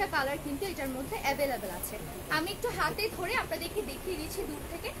 3টা কালার কিন্তু এটার মধ্যে অ্যাভেলেবেল আছে। আমি একটু হাতে ধরে আপনাদেরকে দেখিয়ে দিচ্ছি দূর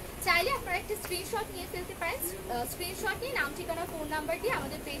থেকে। চাইলে আপনারা একটা স্ক্রিনশট নিয়ে ফেলতে পারেন। স্ক্রিনশট নিয়ে নাম, ঠিকানা, ফোন নাম্বার দিয়ে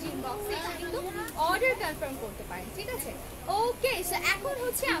আমাদের পেজে ইনবক্সে এসে কিন্তু অর্ডার কনফার্ম করতে পারেন, ঠিক আছে? ওকে, সো এখন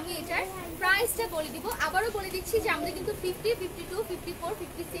হচ্ছে আমি এটার প্রাইসটা বলে দিব। আবারও বলে দিচ্ছি যে আমাদের কিন্তু 50, 52, 54,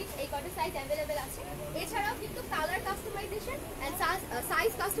 56 এই কটা সাইজ অ্যাভেলেবেল আছে। এছাড়াও কিন্তু colour customisation and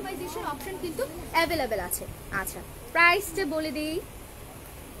size customisation option কিন্তু অ্যাভেলেবেল আছে। আচ্ছা, প্রাইসটা বলে দিই।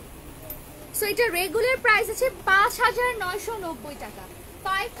 সো এটা রেগুলার প্রাইস আছে 5,990 টাকা,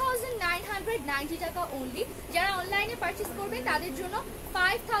 5,990 টাকা অনলি। যারা অনলাইনে পারচেজ করবে তাদের জন্য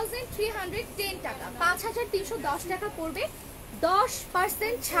 5,310 টাকা, 5,310 টাকা পড়বে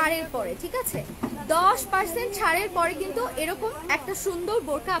 10% ছাড়ের পরে, ঠিক আছে? 10% ছাড়ের পরে কিন্তু এরকম একটা সুন্দর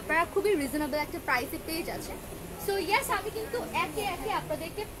বোরকা আপনারা খুবই রিজনেবল একটা প্রাইসে পেয়ে যাচ্ছেন। সো ইয়েস, আমি কিন্তু একে একে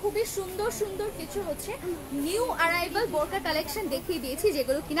আপনাদেরকে খুবই সুন্দর কিছু হচ্ছে নিউ অ্যারাইভাল বোরকা কালেকশন দেখিয়ে দিয়েছি,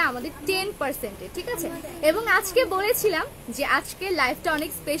 যেগুলো কিনা আমাদের 10%, ঠিক আছে? এবং আজকে বলেছিলাম যে আজকে লাইভটা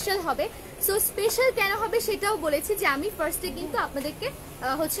অনেক স্পেশাল হবে। সো স্পেশাল কেন হবে সেটাও বলেছি, যে আমি ফার্স্টে কিন্তু আপনাদেরকে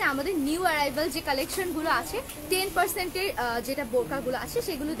হচ্ছে আমাদের নিউ অ্যারাইভাল যে কালেকশনগুলো আছে 10%-এর যেটা বোরকাগুলো আছে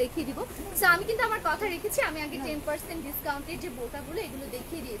সেগুলো দেখিয়ে দিব। সো আমি কিন্তু আমার কথা রেখেছি, আমি আগে 10% ডিসকাউন্টের যে বোরকাগুলো এগুলো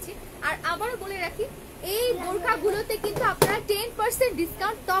দেখিয়ে দিয়েছি। আর আবারও বলে রাখি, এই বোরকাগুলোতে কিন্তু আপনারা 10%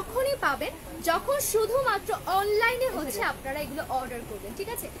 ডিসকাউন্ট তখনই পাবেন যখন শুধুমাত্র অনলাইনে হচ্ছে আপনারা এগুলো অর্ডার করবেন, ঠিক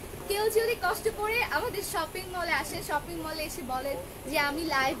আছে? কেউ যদি কষ্ট করে আমাদের শপিং মলে আসে, শপিং মলে এসে বলেন যে আমি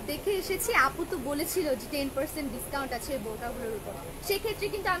লাইভ দেখে এসেছি, আপু তো বলেছিল যে 10% ডিসকাউন্ট আছে বোরকাগুলোর উপর, সেক্ষেত্রে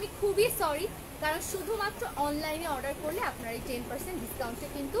কিন্তু আমি খুবই সরি, কারণ শুধুমাত্র অনলাইনে অর্ডার করলে আপনারা এই 10% ডিসকাউন্টে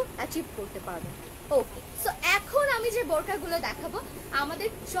কিন্তু অ্যাচিভ করতে পারবেন। ওকে, সো এখন আমি যে বোরকাগুলো দেখাবো আমাদের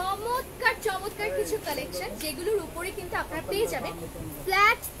চমৎকার কিছু কালেকশন, যেগুলোর উপরে কিন্তু আপনারা পেয়ে যাবেন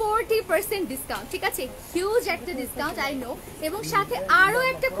ফ্ল্যাট 40% ডিসকাউন্ট, ঠিক আছে? হিউজ একটা ডিসকাউন্ট, আই নো। এবং সাথে আরো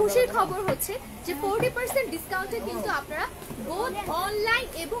একটা খুশির খবর হচ্ছে যে 40% ডিসকাউন্টে কিন্তু আপনারা বোথ অনলাইন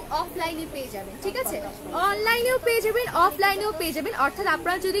এবং অফলাইনে পেয়ে যাবেন, ঠিক আছে? অনলাইনেও পেয়ে যাবেন, অফলাইনেও পেয়ে যাবেন। অর্থাৎ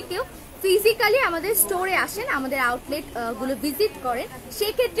আপনারা যদি কেউ ফিজিক্যালি আমাদের স্টোরে আসেন, আমাদের আউটলেট গুলো ভিজিট করেন,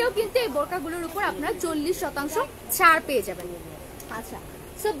 সেক্ষেত্রেও কিন্তু এই বোরকাগুলোর উপর আপনারা 40% ছাড় পেয়ে যাবেন। আচ্ছা,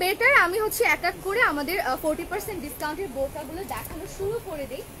 সো বেটার আমি হচ্ছে এক এক করে আমাদের 40% ডিসকাউন্টের বোরকাগুলো দেখানো শুরু করে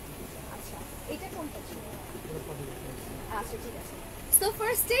দিই। আচ্ছা, এটা কোনটা ছিল? আচ্ছা, ঠিক আছে। সো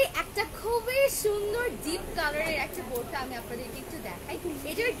ফার্স্টে একটা খুবই সুন্দর ডিপ কালারের একটা বোরকা আমি আপনাদেরকে একটু দেখাই।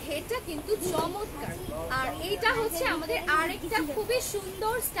 এটার ঘেরটা কিন্তু চমৎকার। আর এইটা হচ্ছে আমাদের আরেকটা খুবই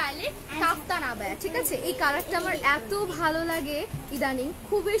সুন্দর স্টাইলের কাফতান আবায়া, ঠিক আছে? এই কালারটা আমার এত ভালো লাগে ইদানিং,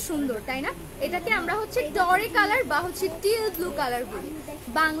 খুবই সুন্দর, তাই না? এটাকে আমরা হচ্ছে টরে কালার বা হচ্ছে টিল ব্লু কালার বলি।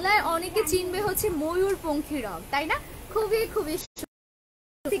 বাংলায় অনেকে চিনবে হচ্ছে ময়ূরপঙ্খী রং, তাই না? খুবই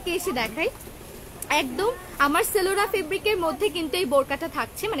থেকে এসে দেখাই। একদম আমার সেলোরা ফেব্রিকের মধ্যে কিন্তু এই বোরকাটা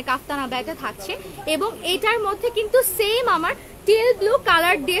থাকছে, মানে কাফতান আবায়াটা থাকছে। এবং এটার মধ্যে কিন্তু সেম আমার টিল ব্লু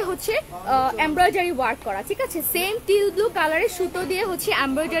কালার দিয়ে হচ্ছে এমব্রয়ডারি ওয়ার্ক করা, ঠিক আছে? সেম টিল ব্লু কালারের সুতো দিয়ে হচ্ছে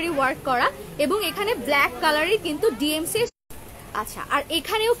এমব্রয়ডারি ওয়ার্ক করা, এবং এখানে ব্ল্যাক কালারের কিন্তু ডিএমসি। আচ্ছা, আর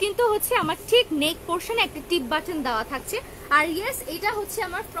এখানেও কিন্তু হচ্ছে আমার ঠিক নেক পোর্শনে একটা টিপ বাটন দেওয়া থাকছে। আর ইয়েস, এটা হচ্ছে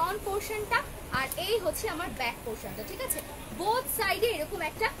আমার ফ্রন্ট পোর্শনটা আর এই হচ্ছে আমার ব্যাক পোর্শনটা, ঠিক আছে। বোথ সাইডে এরকম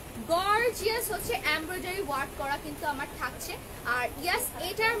একটা গর্জিয়াস হচ্ছে এমব্রয়ডারি ওয়ার্ক করা কিন্তু আমার থাকছে। আর ইয়াস,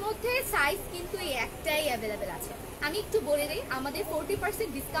 এটার মধ্যে সাইজ কিন্তু এই একটাই অ্যাভেলেবেল আছে। আমি একটু বলে দিই, আমাদের 40%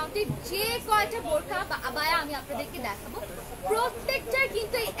 ডিসকাউন্টের যে কয়টা বোরকা বা আবায়া আমি আপনাদেরকে দেখাবো, প্রত্যেকটার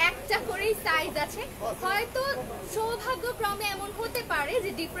কিন্তু এই একটা করেই সাইজ আছে। হয়তো সৌভাগ্যক্রমে এমন হতে পারে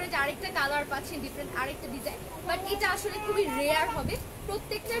যে ডিফারেন্ট আরেকটা কালার পাচ্ছেন, ডিফারেন্ট আরেকটা ডিজাইন, বাট এটা আসলে খুবই রেয়ার হবে।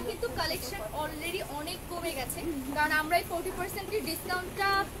 প্রত্যেকটার কিন্তু কালেকশন অলরেডি অনেক কমে গেছে, কারণ আমরা এই 40% ডিসকাউন্টটা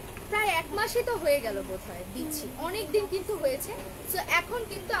প্রায় 1 মাসই তো হয়ে গেল বোধহয় দিচ্ছি, অনেক দিন কিন্তু হয়েছে। সো এখন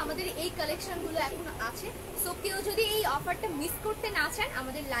কিন্তু আমাদের এই কালেকশনগুলো এখনো আছে। সো কেউ যদি এই অফারটা মিস করতে না চান,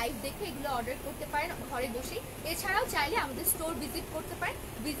 আমাদের লাইভ দেখে এগুলো অর্ডার করতে পারেন ঘরে বসেই। এছাড়াও চাইলে আমাদের স্টোর ভিজিট করতে পারেন,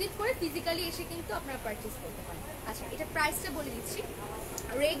 ভিজিট করে ফিজিক্যালি এসে কিন্তু আপনারা পারচেস করতে পারেন। আচ্ছা, এটা প্রাইসটা বলে দিচ্ছি।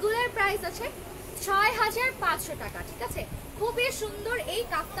 রেগুলার প্রাইস আছে 6500 টাকা, ঠিক আছে। খুবই সুন্দর এই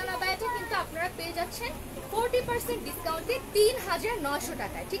কাফতান আবায়াটা কিন্তু আপনারা পেয়ে যাচ্ছেন 40% ডিসকাউন্টে 3900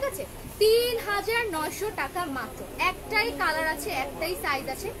 টাকায়, ঠিক আছে। 3900 টাকা মাত্র। একটাই কালার আছে, একটাই সাইজ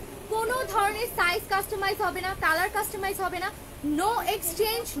আছে, কোনো ধরনের সাইজ কাস্টমাইজ হবে না, কালার কাস্টমাইজ হবে না, নো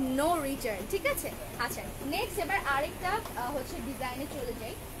এক্সচেঞ্জ, নো রিটার্ন, ঠিক আছে। আচ্ছা, নেক্সট এবার আরেকটা হচ্ছে ডিজাইনে চলে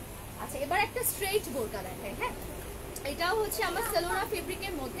যাই। আচ্ছা, এবার একটা স্ট্রেইট বোরকা দেখাই। হ্যাঁ, এটাও হচ্ছে আমার সেলোনা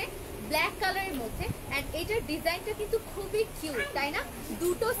ফেব্রিকের মধ্যে, ব্ল্যাক কালারের মধ্যে। এন্ড এটার ডিজাইনটা কিন্তু খুবই কিউট, তাই না?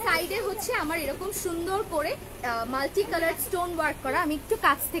 দুটো সাইডে হচ্ছে আমার এরকম সুন্দর করে মাল্টি কালার স্টোন ওয়ার্ক করা। আমি একটু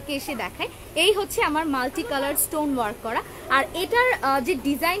কাছ থেকে এসে দেখাই। এই হচ্ছে আমার মাল্টি কালার স্টোন ওয়ার্ক করা। আর এটার যে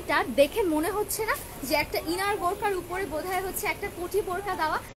ডিজাইনটা দেখে মনে হচ্ছে না যে একটা ইনার বোরকার উপরে বোধহয় হচ্ছে একটা কোটি বোরকা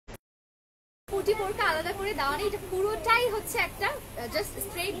দেওয়া, কোটি বোরকা আলাদা করে দেওয়া নেই, এটা পুরোটাই হচ্ছে একটা জাস্ট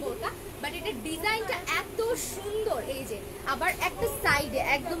স্ট্রেট বোরকা। বাট এটার ডিজাইনটা এত সুন্দর। এই যে আবার একটা সাইডে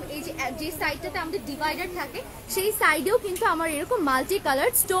একদম এই যে সাইডটাতে আমাদের ডিভাইডার থাকে, সেই সাইডেও কিন্তু আমার এরকম মাল্টি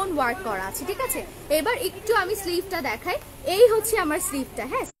কালার স্টোন ওয়ার্ক করা আছে, ঠিক আছে। এবার একটু আমি স্লিভটা দেখাই। এই হচ্ছে আমার স্লিভটা।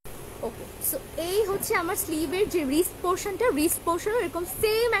 হ্যাঁ, ওকে। সো এই হচ্ছে আমার স্লিভের যে রিস্ট পোর্শনটা, রিস্ট পোর্শনও এরকম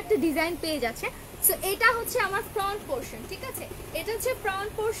সেম একটা ডিজাইন পেয়ে যাচ্ছে। সো এটা হচ্ছে আমার ফ্রন্ট পোর্শন, ঠিক আছে। এটা হচ্ছে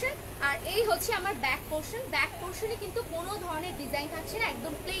ফ্রন্ট পোর্শন। আর এই হচ্ছে আমার ব্যাক পোর্শন। ব্যাক পোর্শনে কিন্তু কোনো ধরনের ডিজাইন থাকছে না,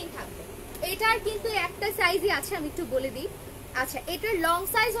 একদম প্লেন থাকবে। এটার কিন্তু একটা সাইজই আছে, আমি একটু বলে দিই। আচ্ছা, এটার লং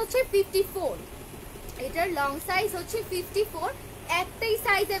সাইজ হচ্ছে 54। এটার লং সাইজ হচ্ছে 54। একটাই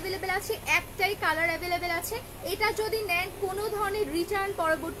সাইজ অ্যাভেলেবেল আছে, একটাই কালার অ্যাভেলেবেল আছে। এটা যদি নেন কোনো ধরনের রিটার্ন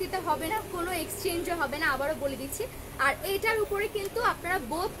পরবর্তীতে হবে না, কোনো এক্সচেঞ্জও হবে না, আবারও বলে দিচ্ছি। আর এটার উপরে কিন্তু আপনারা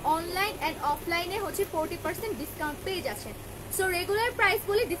বোথ অনলাইন অ্যান্ড অফলাইনে হচ্ছে 40% ডিসকাউন্ট পেয়ে যাচ্ছেন। সো রেগুলার প্রাইস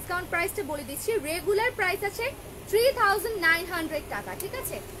বলে ডিসকাউন্ট প্রাইসটা বলে দিচ্ছি। রেগুলার প্রাইস আছে 3900 টাকা, ঠিক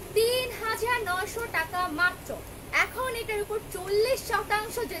আছে। 3900 টাকা মাত্র। এখন এটার উপর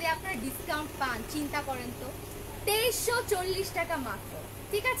 40% যদি আপনারা ডিসকাউন্ট পান, চিন্তা করেন তো, 2340 টাকা মাত্র,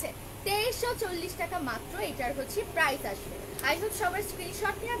 ঠিক আছে। 2340 টাকা মাত্র এটার হচ্ছে প্রাইস আসবে। আই হোপ সবার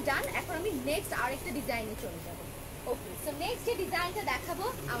স্ক্রিনশট নিয়ে ডান। এখন আমি নেক্সট আরেকটা ডিজাইনে চলে যাবো। ওকে, সো নেক্সট যে ডিজাইনটা দেখাবো,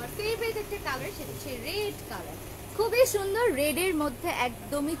 আমার ফেভারিট একটা কালার, সেটা হচ্ছে রেড কালার। খুবই সুন্দর, রেডের মধ্যে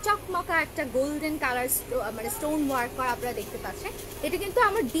একদমই চকমকা একটা গোল্ডেন কালার মানে স্টোন ওয়ার্ক করা আপনারা দেখতে পাচ্ছেন। এটা কিন্তু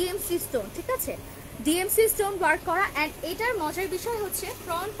আমার ডিএমসি স্টোন, ঠিক আছে, ডিএমসি স্টোন ওয়ার্ক করা। অ্যান্ড এটার মজার বিষয় হচ্ছে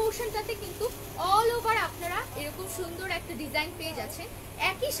ফ্রন্ট পোর্শনটাতে কিন্তু অল ওভার আপনারা এরকম সুন্দর একটা ডিজাইন পেয়ে যাচ্ছেন।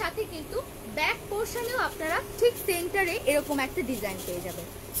 একই সাথে কিন্তু ব্যাক পোর্শনেও আপনারা ঠিক সেন্টারে এরকম একটা ডিজাইন পেয়ে যাবেন।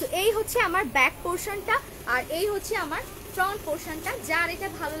 সো এই হচ্ছে আমার ব্যাক পোর্শনটা, আর এই হচ্ছে আমার ফ্রন্ট পোর্শনটা। যার এটা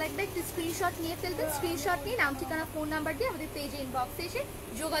ভালো লাগবে একটু স্ক্রিনশট নিয়ে ফেলবেন। স্ক্রিনশট নিয়ে নাম, ঠিকানা, ফোন নাম্বার দিয়ে আমাদের পেজে ইনবক্সে এসে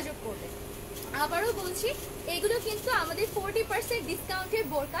যোগাযোগ করবেন। আবারও বলছি, এগুলো কিন্তু আমাদের 40% ডিসকাউন্টের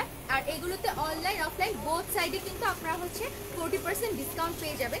বোরকা। আর এগুলোতে অনলাইন অফলাইন বোথ সাইডে কিন্তু আপনারা হচ্ছে 40% ডিসকাউন্ট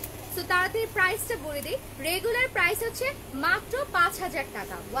পেয়ে যাবেন। সো তাড়াতাড়ি প্রাইসটা বলে দিই। রেগুলার প্রাইস হচ্ছে মাত্র 5000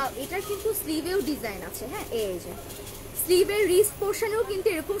 টাকা। ওয়াও, এটার কিন্তু স্লিভেও ডিজাইন আছে। হ্যাঁ, এই যে স্লিভের রিস্ট পোর্শনেও কিন্তু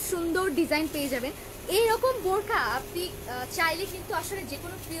এরকম সুন্দর ডিজাইন পেয়ে যাবেন। এইরকম বোরকা আপনি চাইলে কিন্তু আসলে যে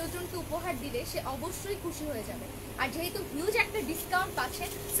কোনো প্রিয়জনকে উপহার দিলে সে অবশ্যই খুশি হয়ে যাবে। আর যেহেতু হিউজ একটা ডিসকাউন্ট পাচ্ছেন,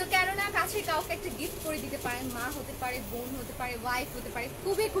 সো কেননা কাছে কাউকে একটা গিফট করে দিতে পারেন, মা হতে পারে, বোন হতে পারে, ওয়াইফ হতে পারে,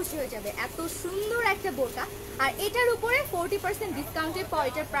 খুবই খুশি হয়ে যাবে। এত সুন্দর একটা বোরকা। আর এটার উপরে 40% ডিসকাউন্টের পর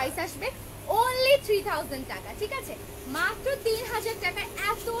এটার প্রাইস আসবে অনলি 3000 টাকা, ঠিক আছে। মাত্র 3000 টাকায়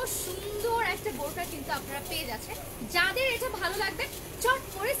এত সুন্দর একটা বোরকা কিন্তু আপনারা পেয়ে যাচ্ছেন। যাদের এটা ভালো লাগবে চট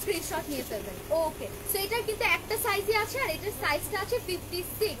করে স্ক্রিনশট নিয়ে ফেলবেন। ওকে, সো এটার কিন্তু একটা সাইজই আছে, আর এটার সাইজটা আছে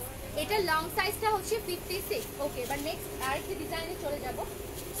 56। এটা লং সাইজটা হচ্ছে 56। ওকে, এবার নেক্সট আরেকটা ডিজাইনে চলে যাব।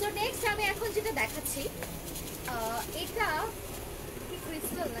 সো নেক্সট আমি এখন যেটা দেখাচ্ছি, এটা কি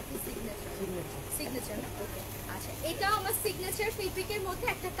ক্রিস্টাল নাকি সিগনেচার? সিগনেচার, ওকে। আচ্ছা, এটাও আমার সিগনেচার ফেব্রিকের মধ্যে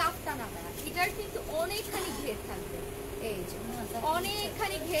একটা কাফতান আবায়া। এটার কিন্তু অনেকখানি ঘের থাকবে। এই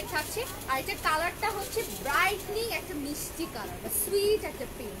অনেকখানি ঘের থাকছে। আর এটা কালারটা হচ্ছে ব্রাইটনিং একটা মিষ্টি কালার বা সুইট একটা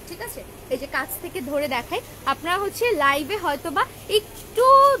পিঙ্ক, ঠিক আছে। এই যে কাছ থেকে ধরে দেখাই, আপনারা হচ্ছে লাইভে হয়তো বা একটু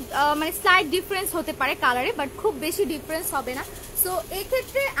মানে স্লাইট ডিফারেন্স হতে পারে কালারে, বাট খুব বেশি ডিফারেন্স হবে না। সো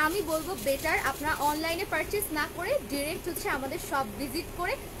এক্ষেত্রে আমি বলবো বেটার আপনারা অনলাইনে পারচেস না করে ডিরেক্ট হচ্ছে আমাদের শপ ভিজিট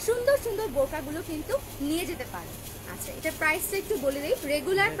করে সুন্দর সুন্দর বোরকাগুলো কিন্তু নিয়ে যেতে পারেন। আচ্ছা, এটার প্রাইসটা একটু বলে দিই।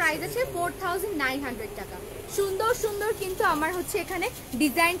 রেগুলার প্রাইস আছে 4900 টাকা। সুন্দর সুন্দর কিন্তু আমার হচ্ছে এখানে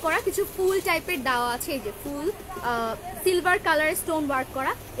ডিজাইন করা কিছু ফুল টাইপের দেওয়া আছে। এই যে ফুল সিলভার কালারের স্টোন ওয়ার্ক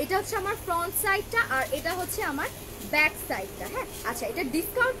করা, এটা হচ্ছে আমার ফ্রন্ট সাইডটা আর এটা হচ্ছে আমার ব্যাক সাইডটা। হ্যাঁ, আচ্ছা, এটা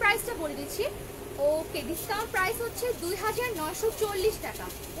ডিসকাউন্ট প্রাইসটা বলে দিচ্ছি। ওকে, ডিসকাউন্ট প্রাইস হচ্ছে 2940 টাকা,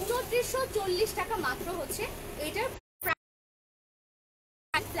 2940 টাকা মাত্র হচ্ছে এটার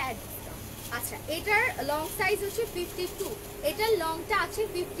ফ্ল্যাট ডিসকাউন্ট। আচ্ছা, এটার লং সাইজ হচ্ছে 52, এটার লংটা আছে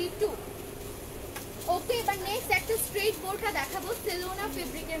 52। ওকে, এবার নেক্সট একটা স্ট্রেট বোরকা দেখাবো সেলোনা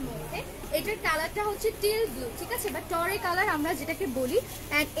ফেব্রিকের মধ্যে। এটার কালারটা হচ্ছে টিল ব্লু, ঠিক আছে, বা টরে কালার আমরা যেটাকে বলি।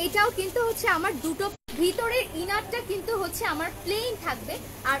 এন্ড এটাও কিন্তু হচ্ছে আমার দুটো, ভিতরের ইনারটা কিন্তু হচ্ছে আমার প্লেন থাকবে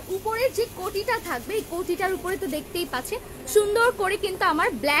আর উপরের যে কোটিটা থাকবে এই কোটিটার উপরে তো দেখতেই পাচ্ছে সুন্দর করে কিন্তু আমার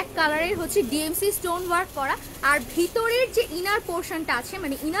ব্ল্যাক কালারের হচ্ছে ডিএমসি স্টোন ওয়ার্ক করা। আর ভিতরের যে ইনার পোর্শনটা আছে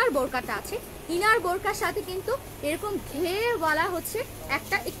মানে ইনার বোরকাটা আছে, ইনার বোরকার সাথে কিন্তু এরকম ঘেরওয়ালা হচ্ছে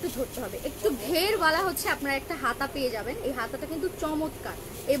একটা, একটু ধরতে হবে, একটু ঘেরওয়ালা হচ্ছে আপনারা একটা হাতা পেয়ে যাবেন। এই হাতাটা কিন্তু চমৎকার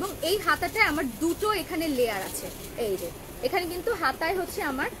এবং এই হাতাটায় আমার দুটো এখানে লেয়ার আছে। এই যে এখানে কিন্তু হাতায় হচ্ছে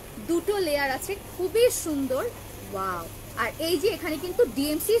আমার দুটো লেয়ার আছে, খুবই সুন্দর, ওয়াও। আর এই যে এখানে কিন্তু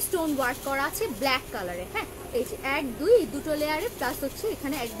ডিএমসি স্টোন ওয়ার্ক করা আছে ব্ল্যাক কালারে। হ্যাঁ, এই যে 1 2 দুটো লেয়ারে প্লাস হচ্ছে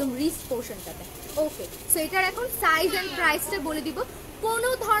এখানে একদম রিস্ট পোর্শনটাতে। ওকে, সো এটার এখন সাইজ এন্ড প্রাইসটা বলে দিব। কোনো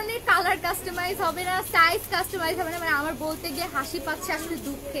ধরনের কালার কাস্টমাইজ হবে না, সাইজ কাস্টমাইজ হবে না। মানে আমার বলতে গিয়ে হাসি পাচ্ছে আসলে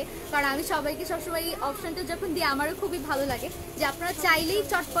দুঃখে, কারণ আমি সবাইকে সবসময় এই অপশনটা যখন দিই আমারও খুবই ভালো লাগে যে আপনারা চাইলেই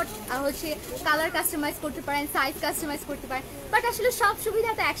চটপট হচ্ছে কালার কাস্টমাইজ করতে পারেন, সাইজ কাস্টমাইজ করতে পারেন, বাট আসলে সব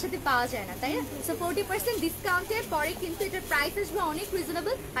সুবিধা তো একসাথে পাওয়া যায় না, তাই না? সো 40% ডিসকাউন্টের পরে কিন্তু এটার প্রাইস আসবে অনেক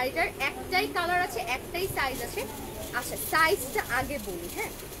রিজনেবল। আর এটার একটাই কালার আছে, একটাই সাইজ আছে। আচ্ছা, সাইজটা আগে বলি।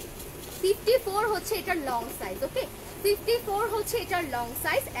 হ্যাঁ, 54 হচ্ছে এটার লং সাইজ। ওকে, 54 হচ্ছে এটার লং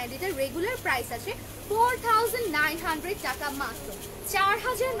সাইজ এন্ড এটার রেগুলার প্রাইস আছে 4900 টাকা মাত্র,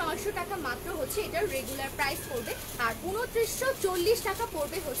 4900 টাকা মাত্র হচ্ছে এটার রেগুলার প্রাইস পড়বে। আর 2940 টাকা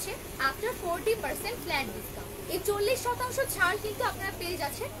পড়বে হচ্ছে আফটার 40% ফ্ল্যাট ডিসকাউন্ট। এই 40% ছাড় কিন্তু আপনারা পেয়ে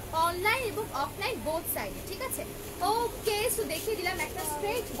যাচ্ছেন অনলাইন এবং অফলাইন বোথ সাইডে, ঠিক আছে। ওকে, সো দেখিয়ে দিলাম একটা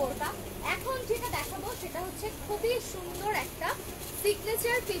স্ট্রেট বোরকা। এখন যেটা দেখাবো সেটা হচ্ছে খুবই সুন্দর একটা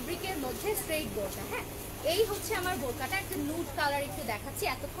সিগনেচার ফেব্রিকের মধ্যে স্ট্রেট বোরকা। হ্যাঁ, এই হচ্ছে আমার বোরকাটা, একটা নুড কালার একটু দেখাচ্ছি।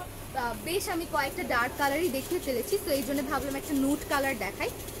 এতক্ষণ বেশ আমি কয়েকটা ডার্ক কালারই দেখিয়ে ফেলেছি, তো এই জন্য ভাবলাম একটা নুড কালার দেখাই।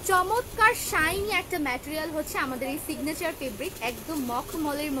 চমৎকার শাইনি একটা ম্যাটেরিয়াল হচ্ছে আমাদের এই সিগনেচার ফেব্রিক, একদম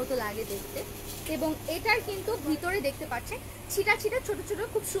মখমলের মতো লাগে দেখতে। এবং এটার কিন্তু ভিতরে দেখতে পাচ্ছেন ছিটা ছিটা ছোট ছোট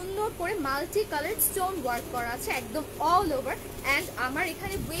খুব সুন্দর করে মাল্টি কালার স্টোন ওয়ার্ক করা আছে একদম অল ওভার। অ্যান্ড আমার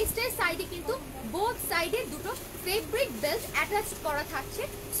এখানে ওয়েস্টের সাইডে কিন্তু বোথ সাইডে দুটো ফেব্রিক বেল্ট অ্যাটাচ করা থাকছে।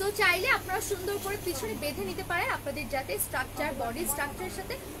 সো চাইলে আপনারা সুন্দর করে পিছনে বেঁধে নিতে পারেন আপনাদের যাতে স্ট্রাকচার, বডি স্ট্রাকচারের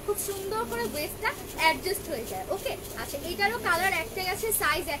সাথে খুব সুন্দর করে ওয়েস্টটা অ্যাডজাস্ট হয়ে যায়। ওকে, আচ্ছা, এটারও কালার একটাই আছে,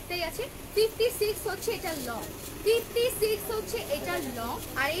 সাইজ একটাই আছে। 56 হচ্ছে এটার লং, 56 হচ্ছে এটার লং।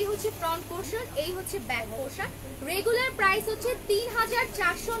 আর এই হচ্ছে ফ্রন্ট পোর্শন, এই হচ্ছে ব্যাক পোর্শন। রেগুলার প্রাইস হচ্ছে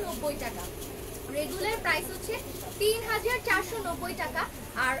 3490 টাকা, রেগুলার প্রাইস হচ্ছে 3490 টাকা।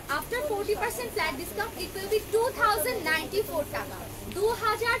 আর after 40% flat discount it will be 2094 টাকা,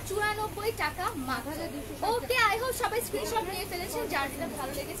 2094 টাকা মাত্র। ওকে, আই হোপ সবাই স্ক্রিনশট নিয়ে ফেলেছেন, যার যেটা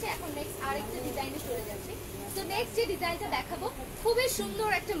ভালো লেগেছে। এখন নেক্সট আরেকটা ডিজাইনে চলে যাচ্ছি। তো নেক্সট যে ডিজাইনটা দেখাবো খুবই সুন্দর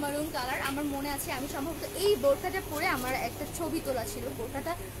একটা মারুন কালার। আমার মনে আছে আমি সম্ভবত এই বোরকাটা পরে আমার একটা ছবি তোলা ছিল।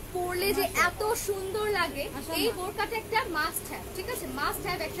 বোরকাটা পরলে যে এত সুন্দর লাগে, এই বোরকাটা একটা মাস্ট হ্যাভ, ঠিক আছে, মাস্ট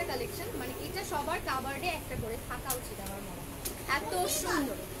হ্যাভ একটা কালেকশন। মানে এটা সবার কাভার্ডে একটা করে থাকা উচিত আমার মনে হয়, এত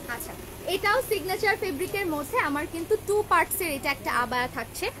সুন্দর। আচ্ছা, এটাও সিগনেচার ফেব্রিকের মধ্যে আমার কিন্তু 2 পার্টসের এটা একটা আবায়া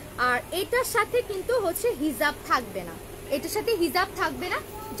থাকছে। আর এটার সাথে কিন্তু হচ্ছে হিজাব থাকবে না, এটার সাথে হিজাব থাকবে না,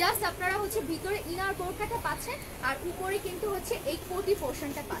 জাস্ট আপনারা হচ্ছে ভিতরে ইনার বোরকাটা পাচ্ছেন আর উপরে কিন্তু হচ্ছে এই কোটি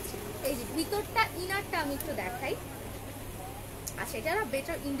পোর্শনটা পাচ্ছেন। এই যে ভিতরটা ইনারটা আমি একটু দেখাই। আচ্ছা, এটা না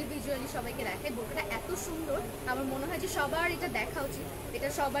বেটার ইন্ডিভিজুয়ালি সবাইকে দেখাই। বোরকাটা এত সুন্দর, আমার মনে হয় যে সবার এটা দেখা উচিত, এটা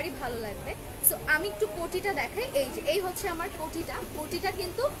সবারই ভালো লাগবে। সো আমি একটু কোটিটা দেখাই। এই যে এই হচ্ছে আমার কোটিটা, কোটিটা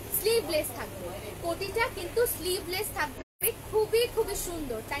কিন্তু স্লিভলেস থাকবে, কোটিটা কিন্তু স্লিভলেস থাকবে, খুবই খুবই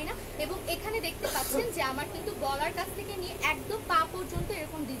সুন্দর, তাই না? এবং এখানে দেখতে পাচ্ছেন যে আমার কিন্তু গলার কাছ থেকে নিয়ে একদম পা পর্যন্ত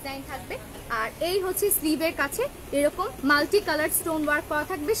এরকম ডিজাইন থাকবে। আর এই হচ্ছে স্লিভের কাছে এরকম মাল্টি কালার স্টোন ওয়ার্ক করা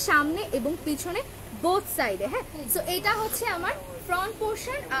থাকবে সামনে এবং পিছনে বোথ সাইডে। হ্যাঁ, সো এটা হচ্ছে আমার ফ্রন্ট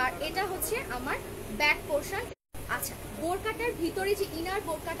পোর্শন আর এটা হচ্ছে আমার ব্যাক পোর্শন। আচ্ছা, বোরকাটার ভিতরে যে ইনার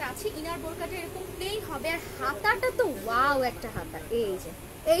বোরকাটা আছে, ইনার বোরকাটা এরকম প্লেন হবে আর হাতাটা তো ওয়াও একটা হাতা।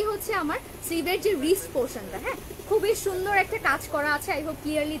 এই হচ্ছে আমার স্লিভের যে রিস্ট পোর্শনটা। হ্যাঁ, খুবই সুন্দর একটা কাজ করা আছে, আই হোপ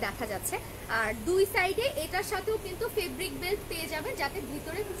ক্লিয়ারলি দেখা যাচ্ছে। আর দুই সাইডে এটার সাথেও কিন্তু ফেব্রিক বেল্ট পেয়ে যাবেন, যাতে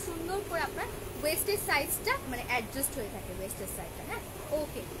ভিতরে খুব সুন্দর করে আপনার ওয়েস্টের সাইজটা মানে অ্যাডজাস্ট হয়ে থাকে ওয়েস্টের সাইজটা। হ্যাঁ,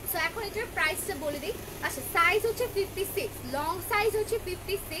 ওকে। সো এখন এটার প্রাইসটা বলে দিই। আচ্ছা, সাইজ হচ্ছে 56, লং সাইজ হচ্ছে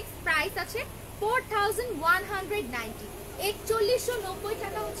 56, প্রাইস আছে 4190। 4190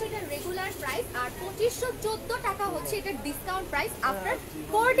 টাকা হচ্ছে এটা রেগুলার প্রাইস, আর 2514 টাকা হচ্ছে এটা discount price after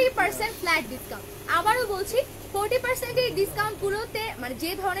 40% flat discount. আবারও বলছি, 40% এই ডিসকাউন্টগুলোতে মানে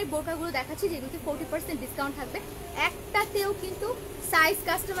যে ধরনের বোরকাগুলো দেখাচ্ছি যেগুলোতে 40% ডিসকাউন্ট থাকবে, একটাতেও কিন্তু সাইজ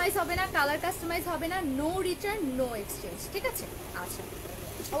কাস্টমাইজ হবে না, কালার কাস্টমাইজ হবে না, নো রিটার্ন নো এক্সচেঞ্জ। ঠিক আছে? আচ্ছা,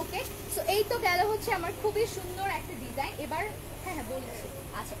 ওকে। সো এই তো গেল হচ্ছে আমার খুবই সুন্দর একটা ডিজাইন। এবার হ্যাঁ বলছি।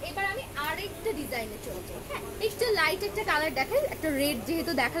 আচ্ছা, এবার আমি আরেকটা ডিজাইনে চলে যাই। হ্যাঁ, একটু লাইট একটা কালার দেখাই, একটা রেড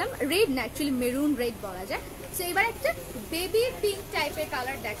যেহেতু দেখালাম, রেড না অ্যাকচুয়ালি মেরুন রেড বলা যায়। সো এবার একটা বেবি পিঙ্ক টাইপের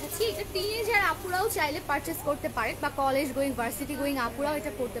কালার দেখাচ্ছি। এটা টিনেজার আপুরাও চাইলে পারচেস করতে পারেন, বা কলেজ গোয়িং ভার্সিটি গোয়িং আপুরাও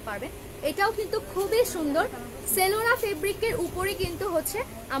এটা করতে পারবেন। এটাও কিন্তু খুবই সুন্দর। সেলোনা ফেব্রিকের উপরে কিন্তু হচ্ছে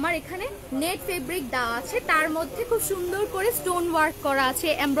আমার এখানে নেট ফেব্রিক দেওয়া আছে, তার মধ্যে খুব সুন্দর করে স্টোন ওয়ার্ক করা আছে,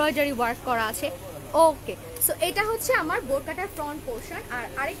 এমব্রয়ডারি ওয়ার্ক করা আছে। ওকে, সো এটা হচ্ছে আমার বোরকাটার ফ্রন্ট পোর্শন। আর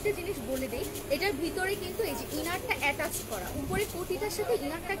আরেকটা জিনিস বলে দিই, এটার ভিতরে কিন্তু এই যে ইনারটা অ্যাটাচ করা, উপরে কোটিটার সাথে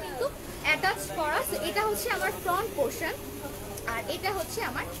ইনারটা কিন্তু অ্যাটাচ করা। সো এটা হচ্ছে আমার ফ্রন্ট পোর্শন আর এটা হচ্ছে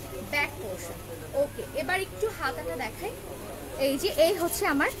আমার ব্যাক পোর্শন। ওকে, এবার একটু হাতাটা দেখাই। এই হচ্ছে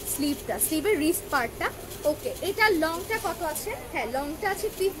আমার স্লিভটা, স্লিভের রিস্ট পার্টটা। ওকে, এটা লংটা কত আছে? হ্যাঁ, লংটা আছে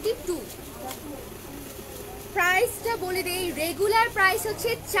 52। প্রাইসটা বলে দেই, রেগুলার প্রাইস হচ্ছে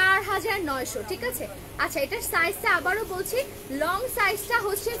 4900। ঠিক আছে? আচ্ছা, এটার সাইজটা আবারও বলছি, লং সাইজটা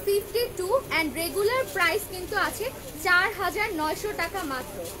হচ্ছে 52 অ্যান্ড রেগুলার প্রাইস কিন্তু আছে 4900 টাকা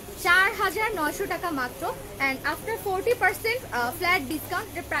মাত্র। 4900 টাকা মাত্র। অ্যান্ড আফটার 40% ফ্ল্যাট ডিসকাউন্ট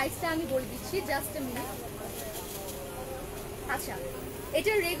এর প্রাইসটা আমি বলে দিচ্ছি, জাস্ট এ মিনিট। আচ্ছা,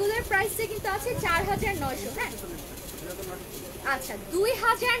 এটার রেগুলার প্রাইসটা কিন্তু আছে 4900। হ্যাঁ, আচ্ছা,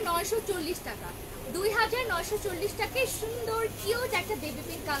 2940 টাকা। 2940 টাকায় সুন্দর কিউট একটা বেবি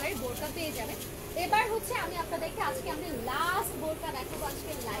পিঙ্ক কালারের বোরকা পেয়ে যাবেন। এবার হচ্ছে আমি আপনাদেরকে আজকে আমাদের লাস্ট বোরকা দেখাবো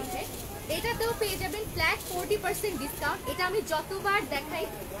আজকে লাইভে। এটাতেও পেয়ে যাবেন ফ্ল্যাট 40% ডিসকাউন্ট। এটা আমি যতবার দেখাই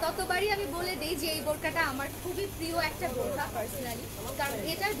ততবারই আমি বলে দিই যে এই বোরকাটা আমার খুবই প্রিয় একটা বোরকা পার্সোনালি, কারণ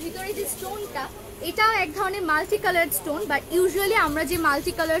এটার ভিতরে যে স্টোনটা, এটাও এক ধরনের multi coloured stone, but usually আমরা যে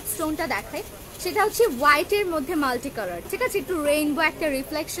মাল্টি কালার্ড স্টোনটা দেখাই সেটা হচ্ছে হোয়াইটের মধ্যে মাল্টি কালার। ঠিক আছে, একটু রেইনবো একটা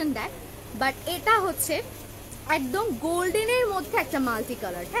রিফ্লেকশন দেয়, বাট এটা হচ্ছে একদম গোল্ডেনের মধ্যে একটা মাল্টি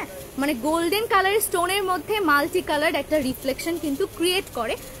কালার। হ্যাঁ, মানে গোল্ডেন কালারের স্টোনের মধ্যে মাল্টি কালার একটা রিফ্লেকশন কিন্তু ক্রিয়েট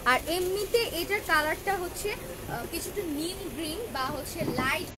করে। আর এমনিতে এটার কালারটা হচ্ছে কিছুটা নীল গ্রিন বা হচ্ছে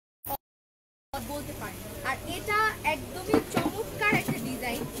লাইট বলতে পারেন। আর এটা একদমই চমৎকার একটা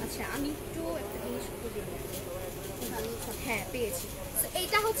ডিজাইন। আচ্ছা, আমি একটু একটা জিনিস দেখি। হ্যাঁ, পেয়েছি।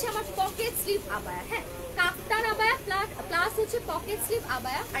 এটা হচ্ছে আমার পকেট স্লিভ আবায়া। হ্যাঁ, কাফতান আবায়া প্লাস হচ্ছে পকেট স্লিভ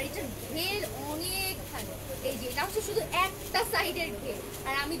আবায়া। আর এটার ঘের অনেকখানি, এই যে এটা হচ্ছে শুধু একটা সাইডের ঘের,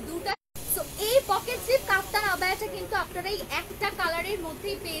 আর আমি দুটা। সো এই পকেট স্লিভ কাফতান আবায়াটা কিন্তু আপনারা এই একটা কালারের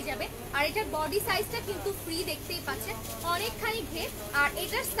মধ্যেই পেয়ে যাবেন। আর এটার বডি সাইজটা কিন্তু ফ্রি, দেখতেই পাচ্ছেন, অনেকখানি ঘের। আর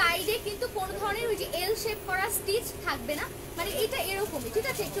এটার সাইডে কিন্তু কোনো ধরনের ওই যে এল শেপ করা স্টিচ থাকবে না, মানে এটা এরকমই। ঠিক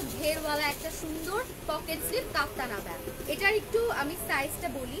আছে, একটু ঘেরওয়ালা একটা সুন্দর পকেট স্লিভ কাফতান আবায়া। এটার একটু আমি সাইজটা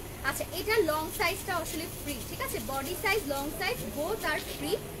বলি। আচ্ছা, এটা লং সাইজটা আসলে ফ্রি। ঠিক আছে, body size long size both আর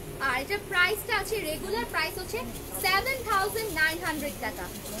ফ্রি। আর এটার প্রাইসটা আছে, রেগুলার প্রাইস হচ্ছে 7900 টাকা,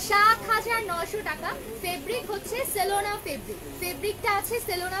 7900 টাকা। ফেব্রিক হচ্ছে সেলোনা ফেব্রিক, ফেব্রিকটা আছে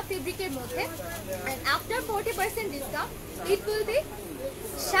সেলোনা ফেব্রিকের মধ্যে। And after 40% discount it will be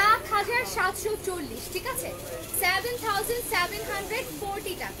 7740। ঠিক আছে,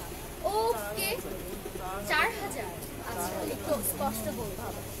 7740 টাকা। ওকে, 4000। আচ্ছা, একটু স্পষ্ট বলতে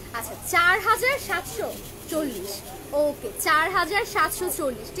হবে। আচ্ছা, 4740। ওকে,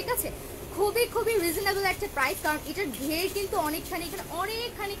 4740। ঠিক আছে, খুবই খুবই রিজনেবল একটা প্রাইস, কারণ এটার ঘের কিন্তু অনেকখানি, এখানে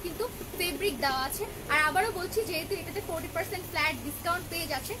অনেকখানি কিন্তু ফেব্রিক দেওয়া আছে। আর আবারও বলছি, যেহেতু এটাতে 40% ফ্ল্যাট ডিসকাউন্ট পেয়ে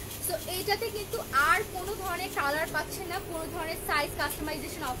যাচ্ছে, সো এইটাতে কিন্তু আর কোনো ধরনের কালার পাচ্ছে না, কোনো ধরনের সাইজ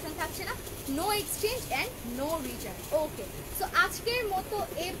কাস্টমাইজেশন অপশন থাকছে না, no exchange and no return. Okay, so আজকের মতো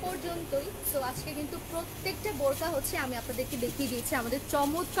এ পর্যন্তই। সো আজকে কিন্তু প্রত্যেকটা বোরকা হচ্ছে আমি আপনাদেরকে দেখিয়ে দিয়েছি, আমাদের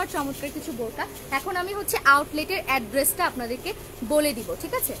চমৎকার চমৎকার কিছু বোরকা। এখন আমি হচ্ছে আউটলেটের অ্যাড্রেসটা আপনাদেরকে বলে দিব।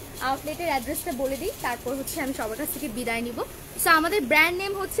 ঠিক আছে, আউটলেটের অ্যাড্রেসটা বলে দিই, তারপর হচ্ছে আমি সবার কাছ থেকে বিদায় নিব। সো আমাদের ব্র্যান্ড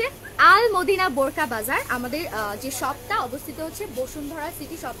নেম হচ্ছে আল মদিনা বোরকা বাজার। আমাদের যে শপটা অবস্থিত হচ্ছে বসুন্ধরা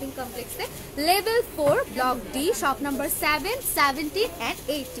সিটি শপিং কমপ্লেক্সে, level 4 block D, shop number 7, 17 and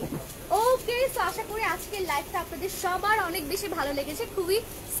 18। Okay, so আশা করি আজকের লাইভটা আপনাদের সবার অনেক বেশি ভালো লেগেছে। খুবই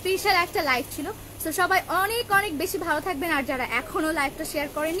স্পেশাল একটা লাইভ ছিল। সো সবাই অনেক অনেক বেশি ভালো থাকবেন, আর যারা এখনো লাইভটা শেয়ার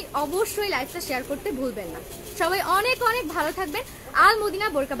করেননি অবশ্যই লাইভটা শেয়ার করতে ভুলবেন না। সবাই অনেক অনেক ভালো থাকবেন, আল মদিনা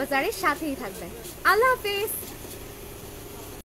বোরকা বাজারের সাথেই থাকবেন। আল্লাহ হাফেজ।